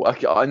 Oh,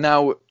 okay,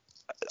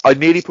 I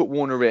nearly put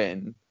Warner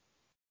in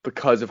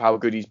because of how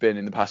good he's been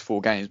in the past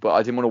 4 games, but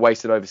I didn't want to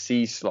waste an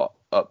overseas slot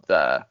up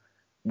there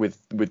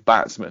with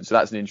batsmen. So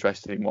that's an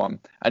interesting one.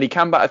 And he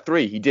can bat at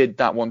 3. He did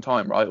that one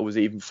time, right? Or was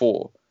it even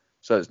 4?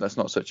 So that's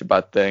not such a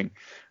bad thing.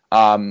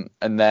 And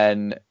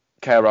then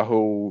KL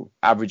Rahul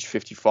averaged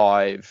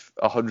 55,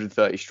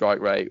 130 strike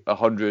rate,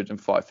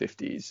 105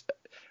 50s.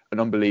 An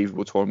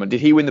unbelievable tournament.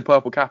 Did he win the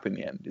purple cap in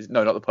the end?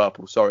 No, not the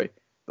purple. Sorry.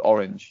 The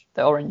orange.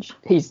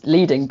 He's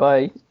leading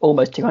by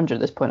almost 200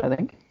 at this point, I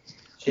think.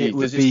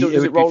 Does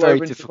it roll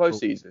over into the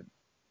postseason?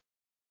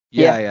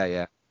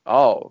 Yeah.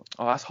 Oh,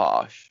 that's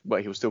harsh.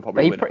 But he'll still But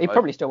probably win it, he right?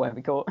 probably still won't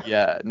be caught.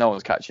 Yeah, no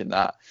one's catching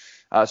that.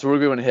 So we're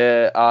going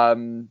here.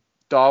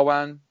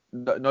 Darwan,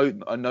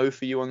 a no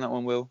for you on that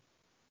one, Will.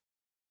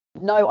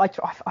 No,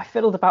 I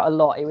fiddled about a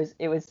lot. It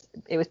was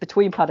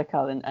between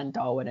Padikal and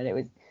Darwin,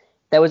 and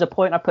there was a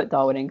point I put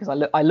Darwin in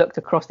because I looked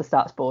across the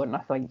stats board and I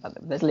think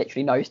there's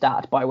literally no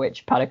stat by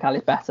which Padikal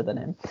is better than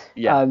him.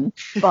 Yeah.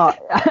 But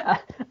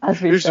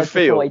as we've Who's said the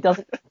feel? before,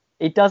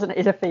 he doesn't.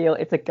 It's a feel.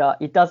 It's a gut.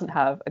 He doesn't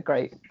have a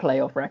great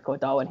playoff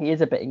record, Darwin. He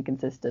is a bit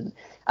inconsistent,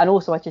 and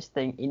also I just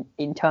think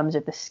in terms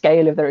of the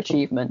scale of their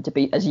achievement to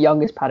be as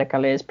young as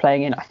Padikal is,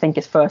 playing in I think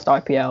his first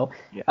IPL,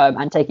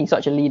 and taking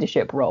such a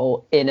leadership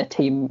role in a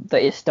team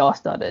that is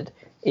star-studded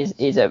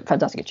is a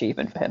fantastic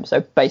achievement for him.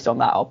 So based on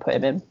that, I'll put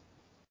him in.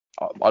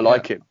 I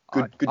like it.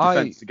 Good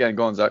defense again.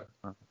 Go on, Zach.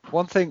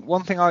 One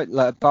thing I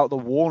like about the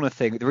Warner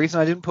thing. The reason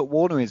I didn't put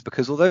Warner in is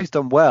because although he's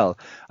done well,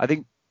 I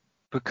think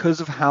because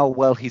of how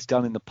well he's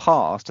done in the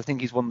past, I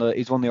think he's won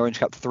the Orange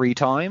Cap 3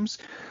 times.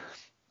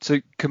 So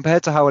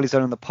compared to how well he's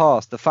done in the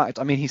past,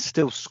 he's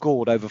still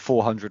scored over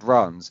 400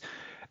 runs.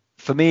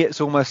 For me, it's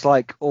almost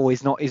like,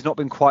 he's not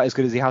been quite as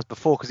good as he has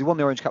before because he won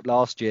the Orange Cap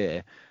last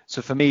year.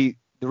 So for me,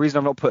 the reason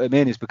I've not put him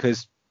in is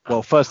because,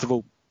 well, first of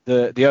all,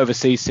 the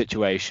overseas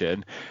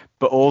situation,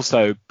 but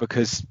also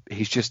because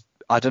he's just,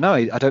 I don't know,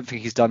 I don't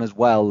think he's done as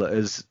well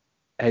as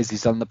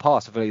he's done in the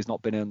past. I feel like he's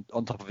not been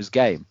on top of his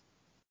game.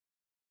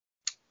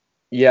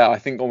 Yeah, I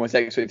think almost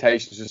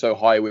expectations are so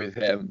high with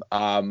him.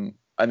 And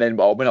then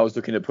when I was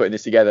looking at putting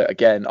this together,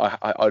 again,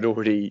 I'd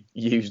already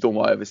used all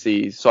my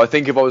overseas. So I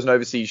think if I was an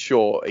overseas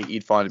short,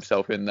 he'd find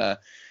himself in there.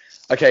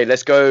 Okay,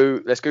 let's go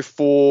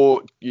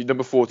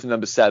number 4 to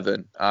number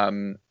 7.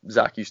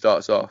 Zach, you start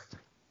us off.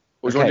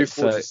 Or do you want to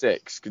do 4 to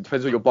 6? It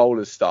depends where your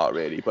bowlers start,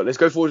 really. But let's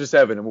go 4 to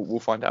 7 and we'll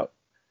find out.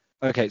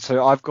 Okay,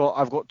 so I've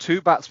got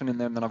 2 batsmen in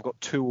there and then I've got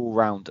 2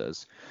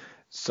 all-rounders.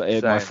 So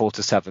in my 4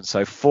 to 7.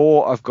 So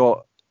 4, I've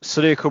got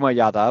Surya Kumar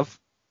Yadav.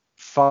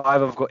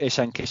 5, I've got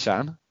Ishan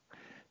Kishan.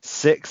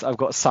 6, I've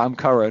got Sam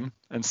Curran.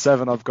 And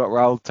 7, I've got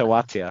Rahul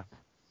Tewatia.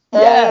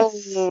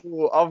 Yes!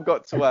 Oh, I've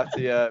got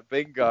Tewatia.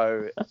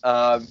 Bingo.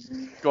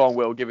 Go on,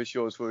 Will. Give us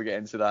yours before we get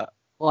into that.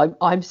 Well,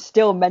 I'm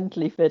still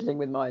mentally fiddling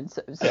with mine,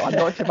 so I'm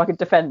not sure if I can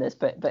defend this,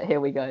 but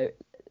here we go.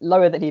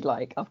 Lower than he'd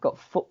like. I've got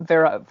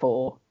Virat at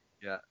 4.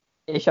 Yeah.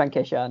 Ishan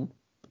Kishan,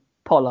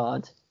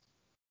 Pollard,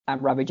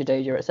 and Ravi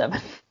Jadeja at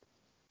 7.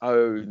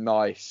 Oh,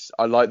 nice.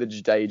 I like the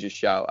Jadeja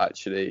shout,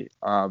 actually.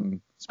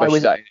 Especially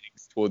that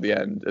innings toward the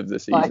end of the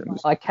season.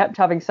 I kept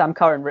having Sam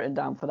Curran written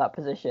down for that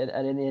position,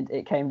 and in the end,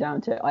 it came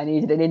down to I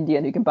needed an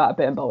Indian who can bat a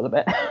bit and bowl a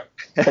bit.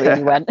 So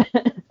he went.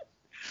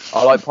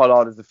 I like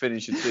Pollard as the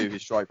finisher too.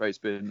 His strike rate's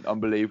been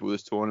unbelievable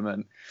this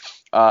tournament.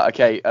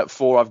 Okay, at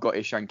 4, I've got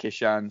Ishan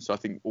Kishan, so I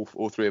think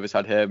all 3 of us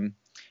had him.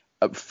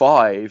 At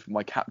 5,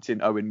 my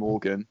captain, Owen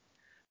Morgan.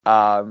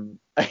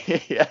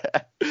 Yeah,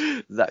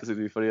 Zach's going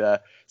to be funny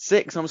there.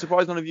 6, I'm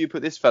surprised none of you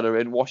put this fella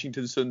in,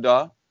 Washington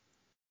Sundar.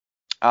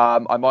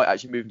 I might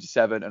actually move him to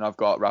 7, and I've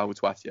got Rahul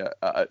Tewatia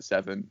at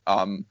 7.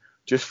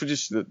 Just for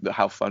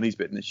how fun he's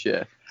been this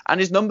year. And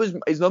his numbers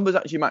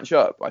actually match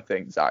up, I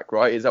think, Zach,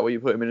 right? Is that why you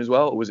put him in as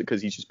well? Or was it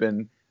because he's just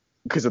been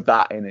because of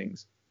that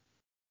innings?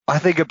 I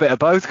think a bit of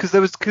both,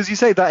 because you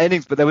say that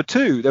innings, but there were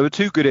 2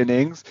 good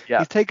innings. Yeah.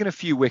 He's taken a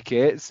few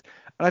wickets,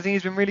 and I think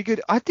he's been really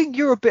good. I think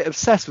you're a bit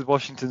obsessed with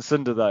Washington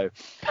Sundar, though,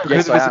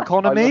 because of his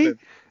economy.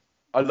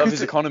 I love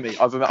his economy.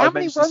 How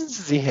many runs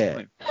does he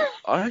hit?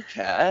 I don't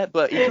care,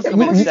 but he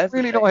doesn't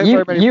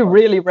really you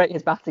really rate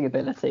his batting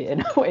ability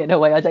in a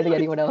way I don't think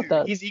anyone else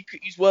does.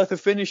 He's worth a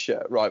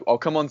finisher, right? I'll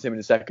come on to him in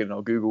a second and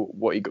I'll Google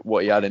what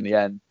he had in the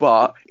end.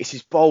 But it's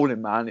his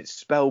bowling, man.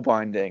 It's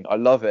spellbinding. I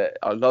love it.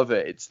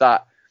 It's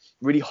that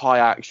really high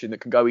action that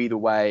can go either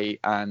way.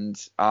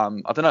 And I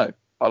don't know.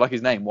 I like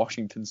his name,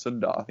 Washington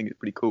Sundar. I think it's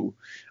pretty cool.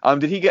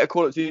 Did he get a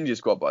call up to the India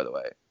squad, by the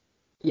way?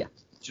 Yeah.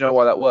 Do you know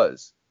why that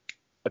was?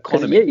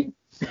 Economy.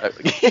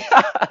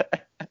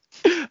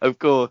 Of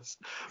course.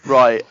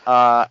 Right.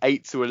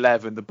 8 to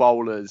 11, the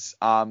bowlers.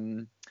 I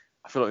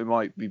feel like we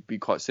might be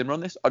quite similar on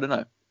this. I don't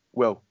know.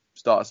 Will,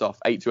 start us off.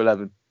 8 to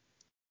 11.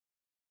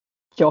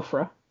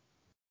 Jofra,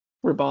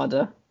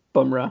 Rabada,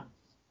 Bumrah,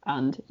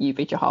 and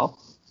Yuvi Chahal.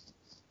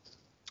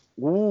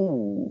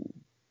 Ooh,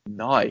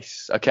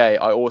 nice. Okay,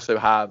 I also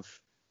have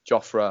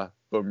Jofra,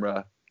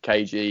 Bumrah,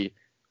 KG.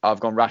 I've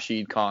gone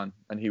Rashid Khan,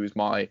 and he was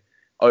my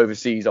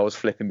overseas. I was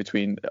flipping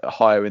between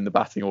higher in the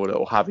batting order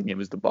or having him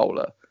as the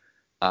bowler.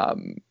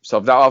 So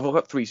I've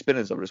got 3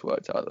 spinners I've just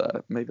worked out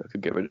there. Maybe I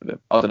could get rid of him.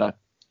 I don't know.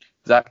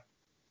 Zach?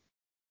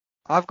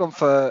 I've gone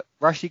for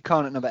Rashid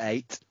Khan at number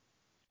 8,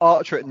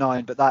 Archer at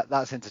 9, but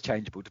that's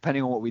interchangeable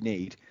depending on what we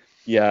need.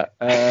 Yeah.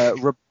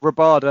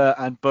 Rabada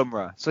and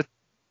Bumrah. So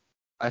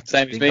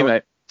same as me,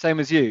 mate. Same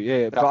as you,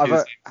 yeah.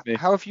 But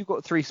how have you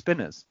got 3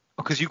 spinners?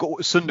 Because you got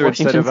Sundar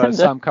instead of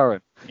Sam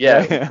Curran.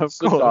 Yeah, of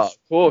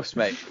course,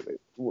 mate.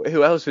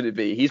 Who else would it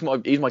be? He's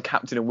my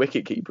captain and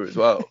wicket keeper as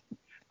well.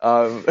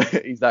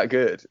 He's that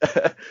good.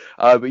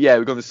 But yeah,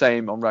 we've got the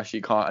same on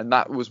Rashid Khan, and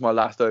that was my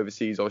last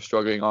overseas I was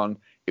struggling on.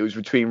 It was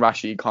between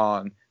Rashid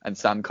Khan and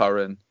Sam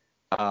Curran.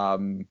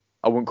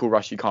 I wouldn't call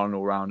Rashid Khan an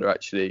all-rounder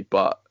actually,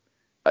 but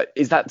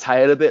is that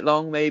tail a bit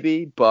long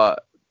maybe?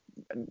 But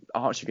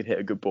Archer could hit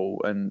a good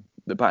ball, and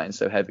the batting's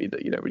so heavy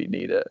that you don't really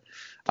need it.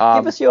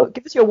 Give us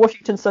your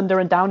Washington Sunder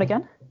and down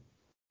again.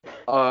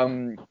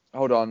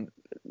 Hold on.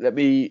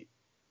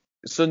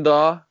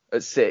 Sundar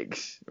at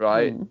 6,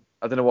 right?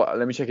 I don't know what.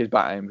 Let me check his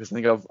batting because I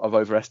think I've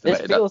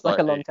overestimated. This feels like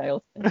a long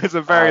tail. It's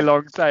a very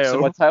long tail. So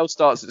my tail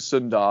starts at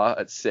Sundar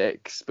at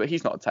 6, but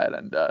he's not a tail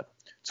ender.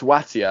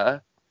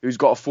 Tawatia, who's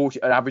got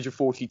an average of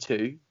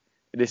 42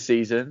 this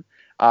season.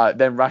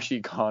 Then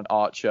Rashid Khan,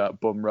 Archer,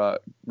 Bumrah,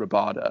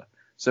 Rabada.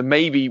 So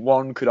maybe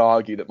one could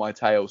argue that my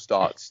tail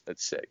starts at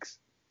 6.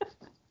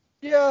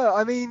 Yeah,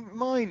 I mean,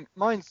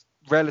 mine's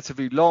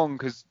relatively long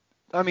because,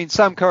 I mean,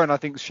 Sam Curran I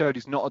think showed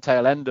he's not a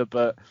tail ender,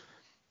 but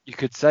you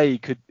could say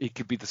he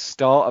could be the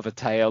start of a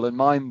tail, and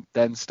mine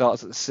then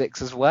starts at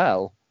 6 as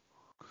well.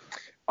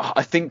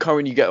 I think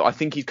Curran, I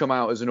think he's come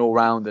out as an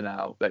all-rounder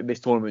now. Like this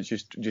tournament's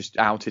just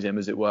outed him,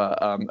 as it were,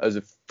 as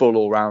a full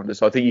all-rounder.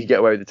 So I think you can get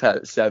away with the tail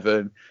at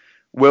 7.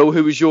 Will,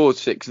 who was your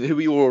 6? Who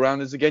were your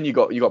all-rounders again? You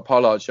got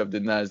Pollard shoved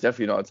in there. It's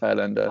definitely not a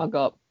tail ender. I've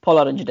got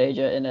Pollard and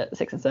Jadeja in at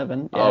 6 and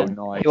 7. Yeah. Oh,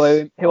 nice.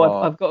 Who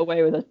I've got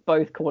away with us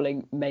both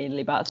calling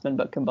mainly batsmen,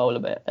 but can bowl a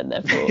bit, and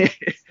therefore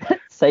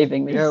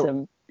saving me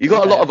some. You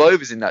got a lot of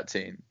overs in that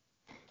team.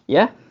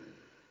 Yeah.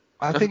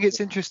 I think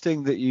it's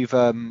interesting that you've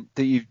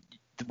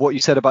what you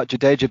said about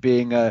Jadeja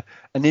being an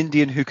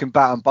Indian who can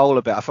bat and bowl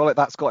a bit. I feel like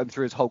that's got him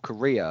through his whole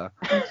career.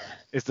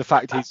 Is the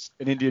fact he's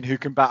an Indian who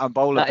can bat and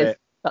bowl a bit,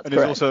 and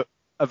is also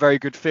a very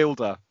good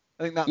fielder.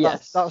 I think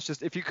that's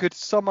just, if you could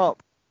sum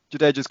up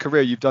Jadeja's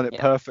career, you've done it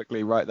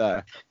perfectly right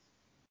there.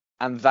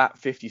 And that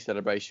 50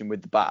 celebration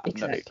with the bat,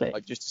 exactly.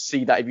 Like just to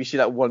see that, if you see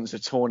that once a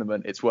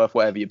tournament, it's worth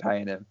whatever you're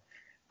paying him.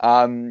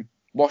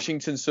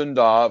 Washington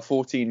Sundar,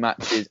 14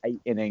 matches,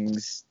 8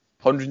 innings,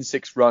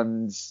 106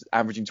 runs,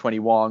 averaging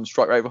 21,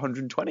 strike rate of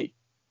 120.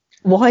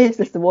 Why is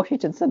this the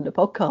Washington Sunder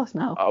podcast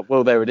now?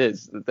 Well, there it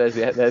is. There's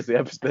the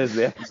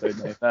episode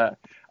name there.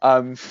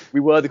 We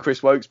were the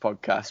Chris Wokes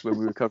podcast when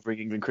we were covering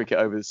England cricket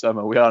over the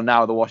summer. We are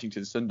now the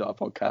Washington Sundar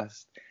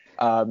podcast.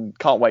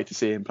 Can't wait to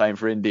see him playing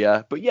for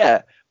India. But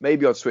yeah,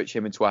 maybe I'd switch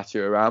him and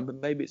Tawatia around, but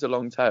maybe it's a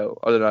long tail.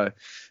 I don't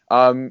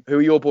know. Who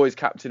are your boys'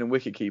 captain and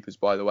wicket keepers,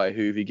 by the way?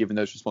 Who have you given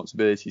those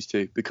responsibilities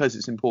to? Because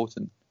it's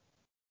important.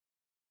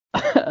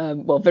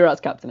 Well,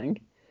 Virat's captaining.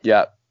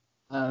 Yeah.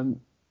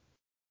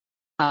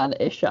 And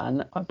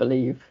Ishan, I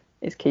believe,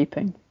 is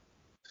keeping.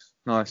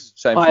 Nice.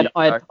 Same.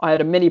 I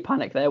had a mini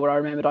panic there where I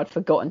remembered I'd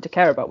forgotten to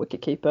care about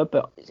wicketkeeper,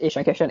 but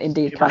Ishan Kishan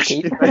indeed can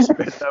keep.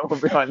 That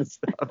one behind the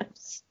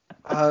stumps.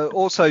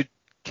 Also,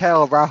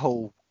 KL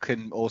Rahul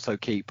can also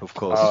keep, of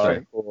course. Oh,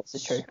 of course.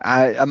 It's true.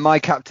 And my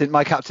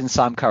captain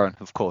Sam Curran,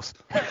 of course.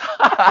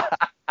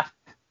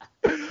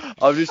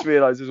 I've just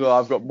realised as well,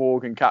 I've got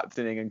Morgan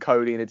captaining and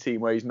Kohli in a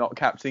team where he's not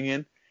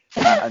captaining.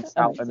 And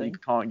he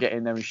can't get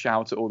in there and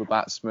shout at all the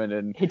batsmen.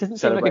 And he doesn't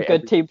seem like a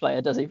good team player,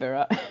 does he,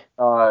 Virat?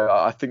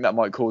 I think that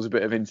might cause a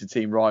bit of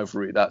inter-team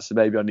rivalry. So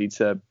maybe I need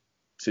to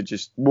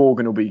just,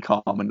 Morgan will be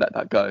calm and let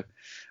that go. Do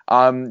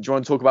you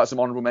want to talk about some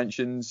honourable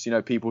mentions? You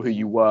know, people who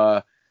you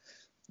were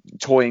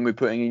toying with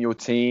putting in your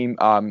team.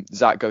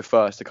 Zach, go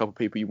first. A couple of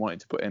people you wanted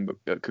to put in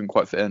but couldn't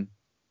quite fit in.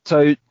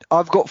 So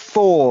I've got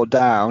 4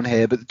 down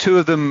here, but 2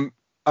 of them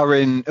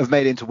have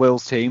made it into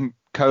Will's team.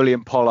 Kohli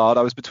and Pollard.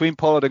 I was between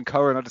Pollard and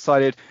Curran. I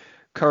decided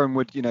Curran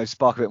would,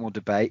 spark a bit more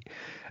debate,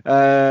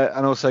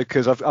 and also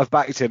because I've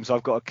backed him, so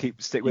I've got to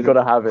stick with him. You've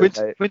got to have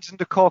it. Quinton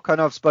de Kock. I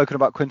know I've spoken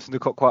about Quinton de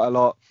Kock quite a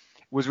lot.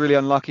 Was really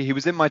unlucky. He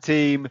was in my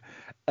team,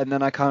 and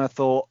then I kind of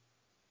thought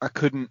I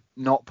couldn't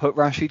not put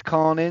Rashid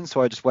Khan in,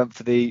 so I just went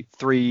for the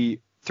three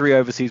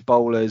overseas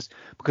bowlers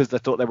because I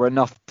thought there were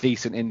enough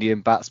decent Indian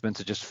batsmen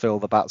to just fill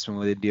the batsmen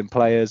with Indian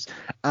players,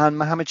 and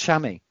Mohammad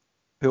Shami,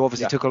 who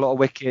obviously took a lot of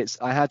wickets.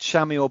 I had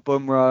Shami or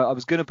Bumrah. I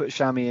was going to put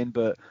Shami in,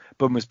 but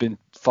Bumrah's been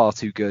far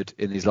too good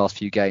in these last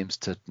few games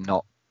to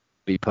not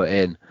be put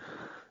in.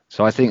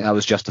 So I think that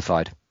was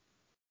justified.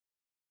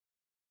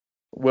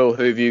 Will,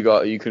 who have you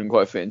got you couldn't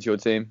quite fit into your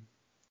team?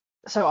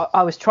 So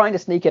I was trying to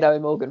sneak in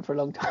Owen Morgan for a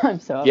long time,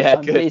 so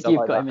I'm pleased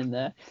you've got him in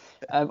there.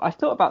 I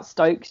thought about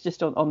Stokes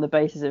just on the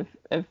basis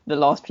of the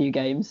last few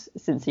games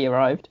since he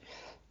arrived.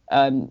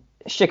 Shikhar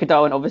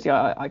Dhawan, obviously,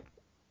 I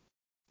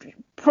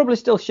probably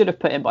still should have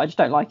put in, but I just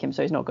don't like him,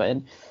 so he's not got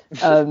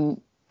in.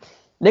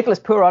 Nicholas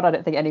Purard, I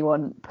don't think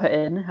anyone put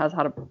in, has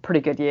had a pretty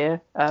good year.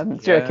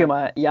 Surya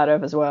Kumar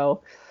Yadav as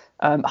well.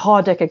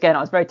 Hardik, again, I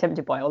was very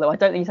tempted by, although I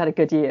don't think he's had a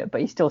good year,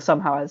 but he still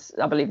somehow has,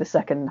 I believe, the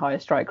second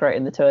highest strike rate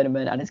in the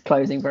tournament and is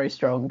closing very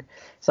strong.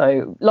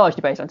 So largely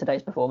based on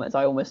today's performance,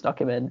 I almost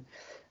stuck him in.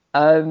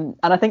 And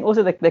I think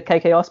also the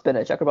KKR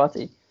spinner,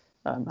 Chakrabarti,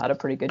 had a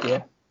pretty good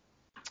year.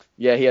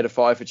 Yeah, he had a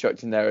 5 for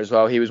chucked in there as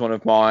well. He was one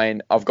of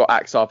mine. I've got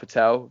Axar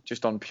Patel,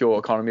 just on pure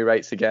economy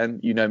rates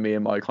again. You know me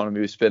and my economy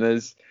with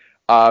spinners.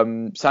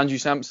 Sanju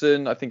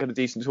Samson, I think, had a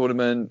decent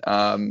tournament.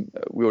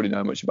 We already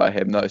know much about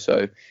him, though,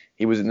 so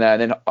he wasn't there.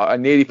 And then I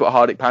nearly put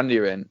Hardik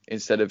Pandya in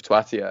instead of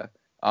Tawatia.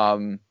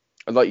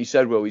 Like you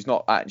said, Will, he's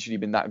not actually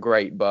been that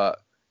great, but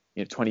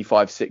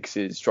 25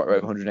 sixes, strike rate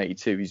of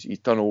 182. He's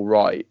done all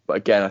right. But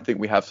again, I think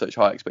we have such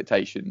high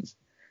expectations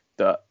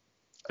that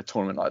a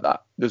tournament like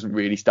that doesn't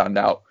really stand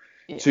out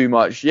too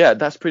much. Yeah,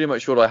 that's pretty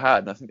much what I had.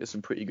 And I think there's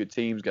some pretty good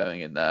teams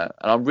going in there.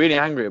 And I'm really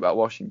angry about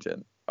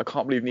Washington. I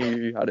can't believe neither of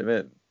you had him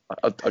in.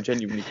 I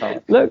genuinely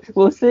can't. Look,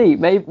 we'll see.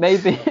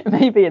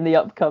 Maybe in the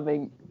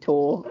upcoming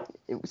tour,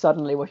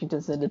 suddenly Washington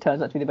Sundar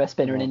turns out to be the best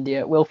spinner in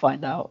India. We'll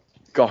find out.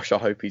 Gosh, I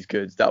hope he's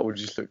good. That would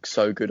just look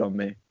so good on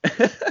me.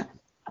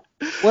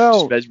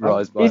 Well,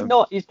 mesmerised by he's him.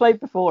 not. He's played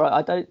before.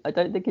 I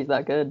don't think he's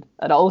that good.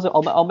 And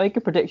I'll make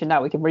a prediction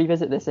now. We can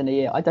revisit this in a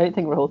year. I don't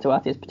think Rahul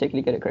Tewati is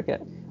particularly good at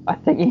cricket. I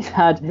think he's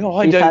had. No,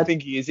 I don't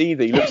think he is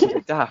either. He looks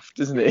like daft,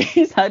 doesn't he?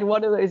 He's had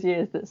one of those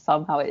years that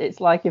somehow it's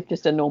like if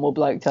just a normal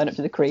bloke turned up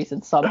to the crease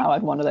and somehow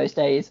had one of those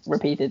days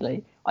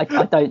repeatedly. I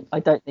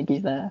don't think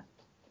he's there.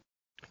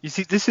 You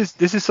see, this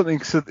is something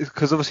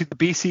because obviously the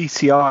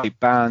BCCI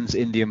bans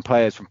Indian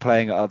players from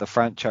playing at other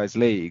franchise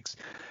leagues,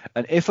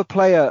 and if a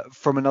player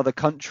from another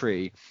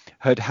country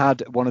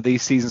had one of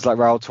these seasons like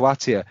Rahul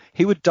Tewatia,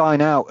 he would dine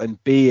out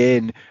and be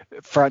in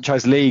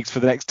franchise leagues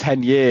for the next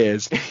 10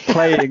 years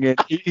playing in.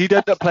 He'd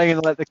end up playing in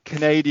like the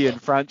Canadian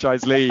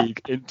franchise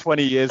league in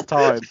 20 years'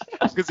 time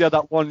because he had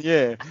that 1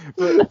 year.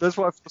 But that's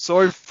why I feel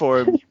sorry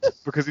for him,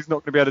 because he's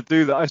not going to be able to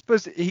do that. I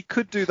suppose he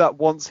could do that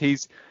once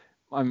he's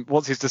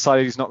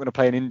decided he's not going to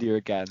play in India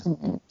again.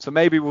 Mm-hmm. So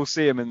maybe we'll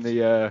see him in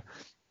the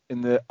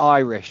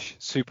Irish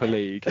Super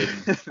League in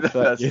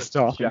 30 years'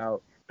 time.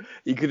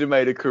 He could have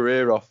made a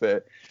career off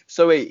it.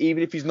 So wait,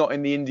 even if he's not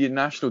in the Indian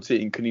national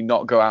team, can he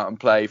not go out and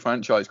play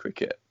franchise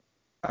cricket?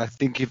 I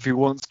think if he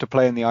wants to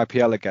play in the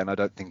IPL again, I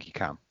don't think he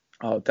can.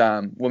 Oh,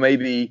 damn. Well,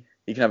 maybe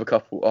he can have a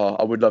couple. Oh,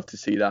 I would love to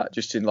see that,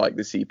 just in like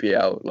the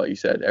CPL, like you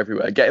said,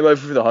 everywhere. Get him over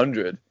for the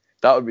 100.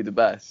 That would be the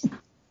best.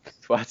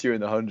 Tewatia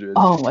in the 100.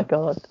 Oh, my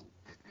God.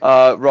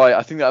 Right,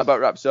 I think that about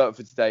wraps it up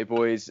for today,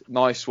 boys.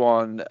 Nice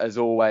one, as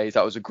always.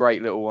 That was a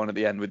great little one at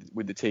the end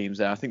with the teams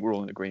there. I think we're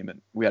all in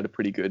agreement. We had a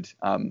pretty good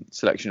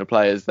selection of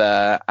players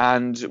there.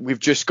 And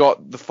we've just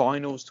got the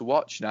finals to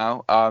watch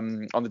now.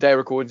 On the day of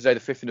recording today, the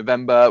 5th of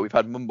November, we've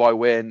had Mumbai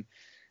win.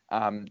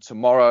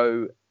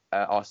 Tomorrow,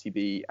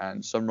 RCB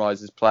and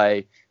Sunrisers play.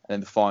 And then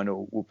the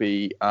final will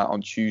be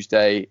on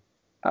Tuesday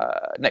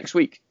next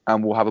week.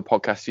 And we'll have a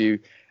podcast for you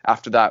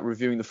after that,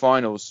 reviewing the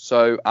finals.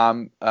 So,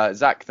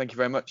 Zach, thank you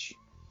very much.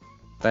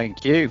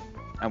 Thank you.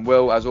 And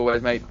Will, as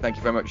always, mate, thank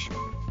you very much.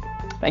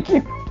 Thank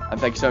you.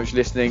 And thank you so much for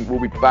listening. We'll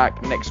be back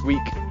next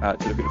week to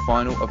look at the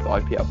final of the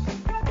IPL.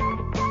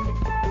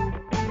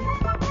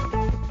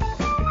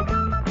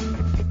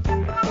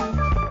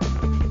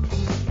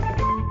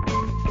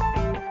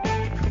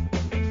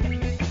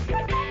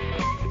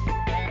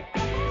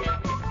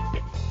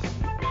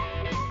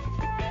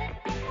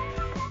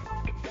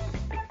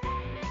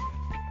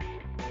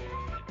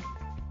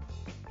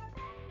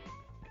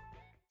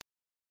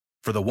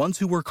 For the ones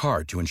who work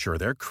hard to ensure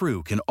their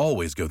crew can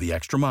always go the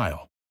extra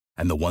mile,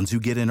 and the ones who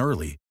get in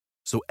early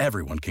so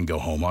everyone can go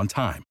home on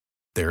time,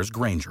 there's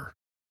Grainger,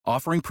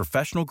 offering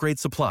professional-grade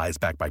supplies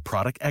backed by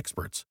product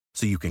experts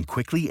so you can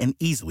quickly and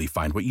easily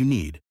find what you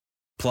need.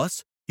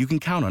 Plus, you can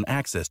count on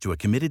access to a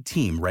committed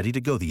team ready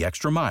to go the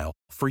extra mile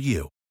for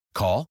you.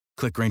 Call,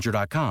 click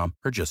Grainger.com,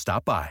 or just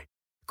stop by.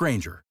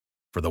 Grainger,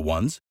 for the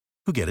ones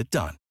who get it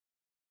done.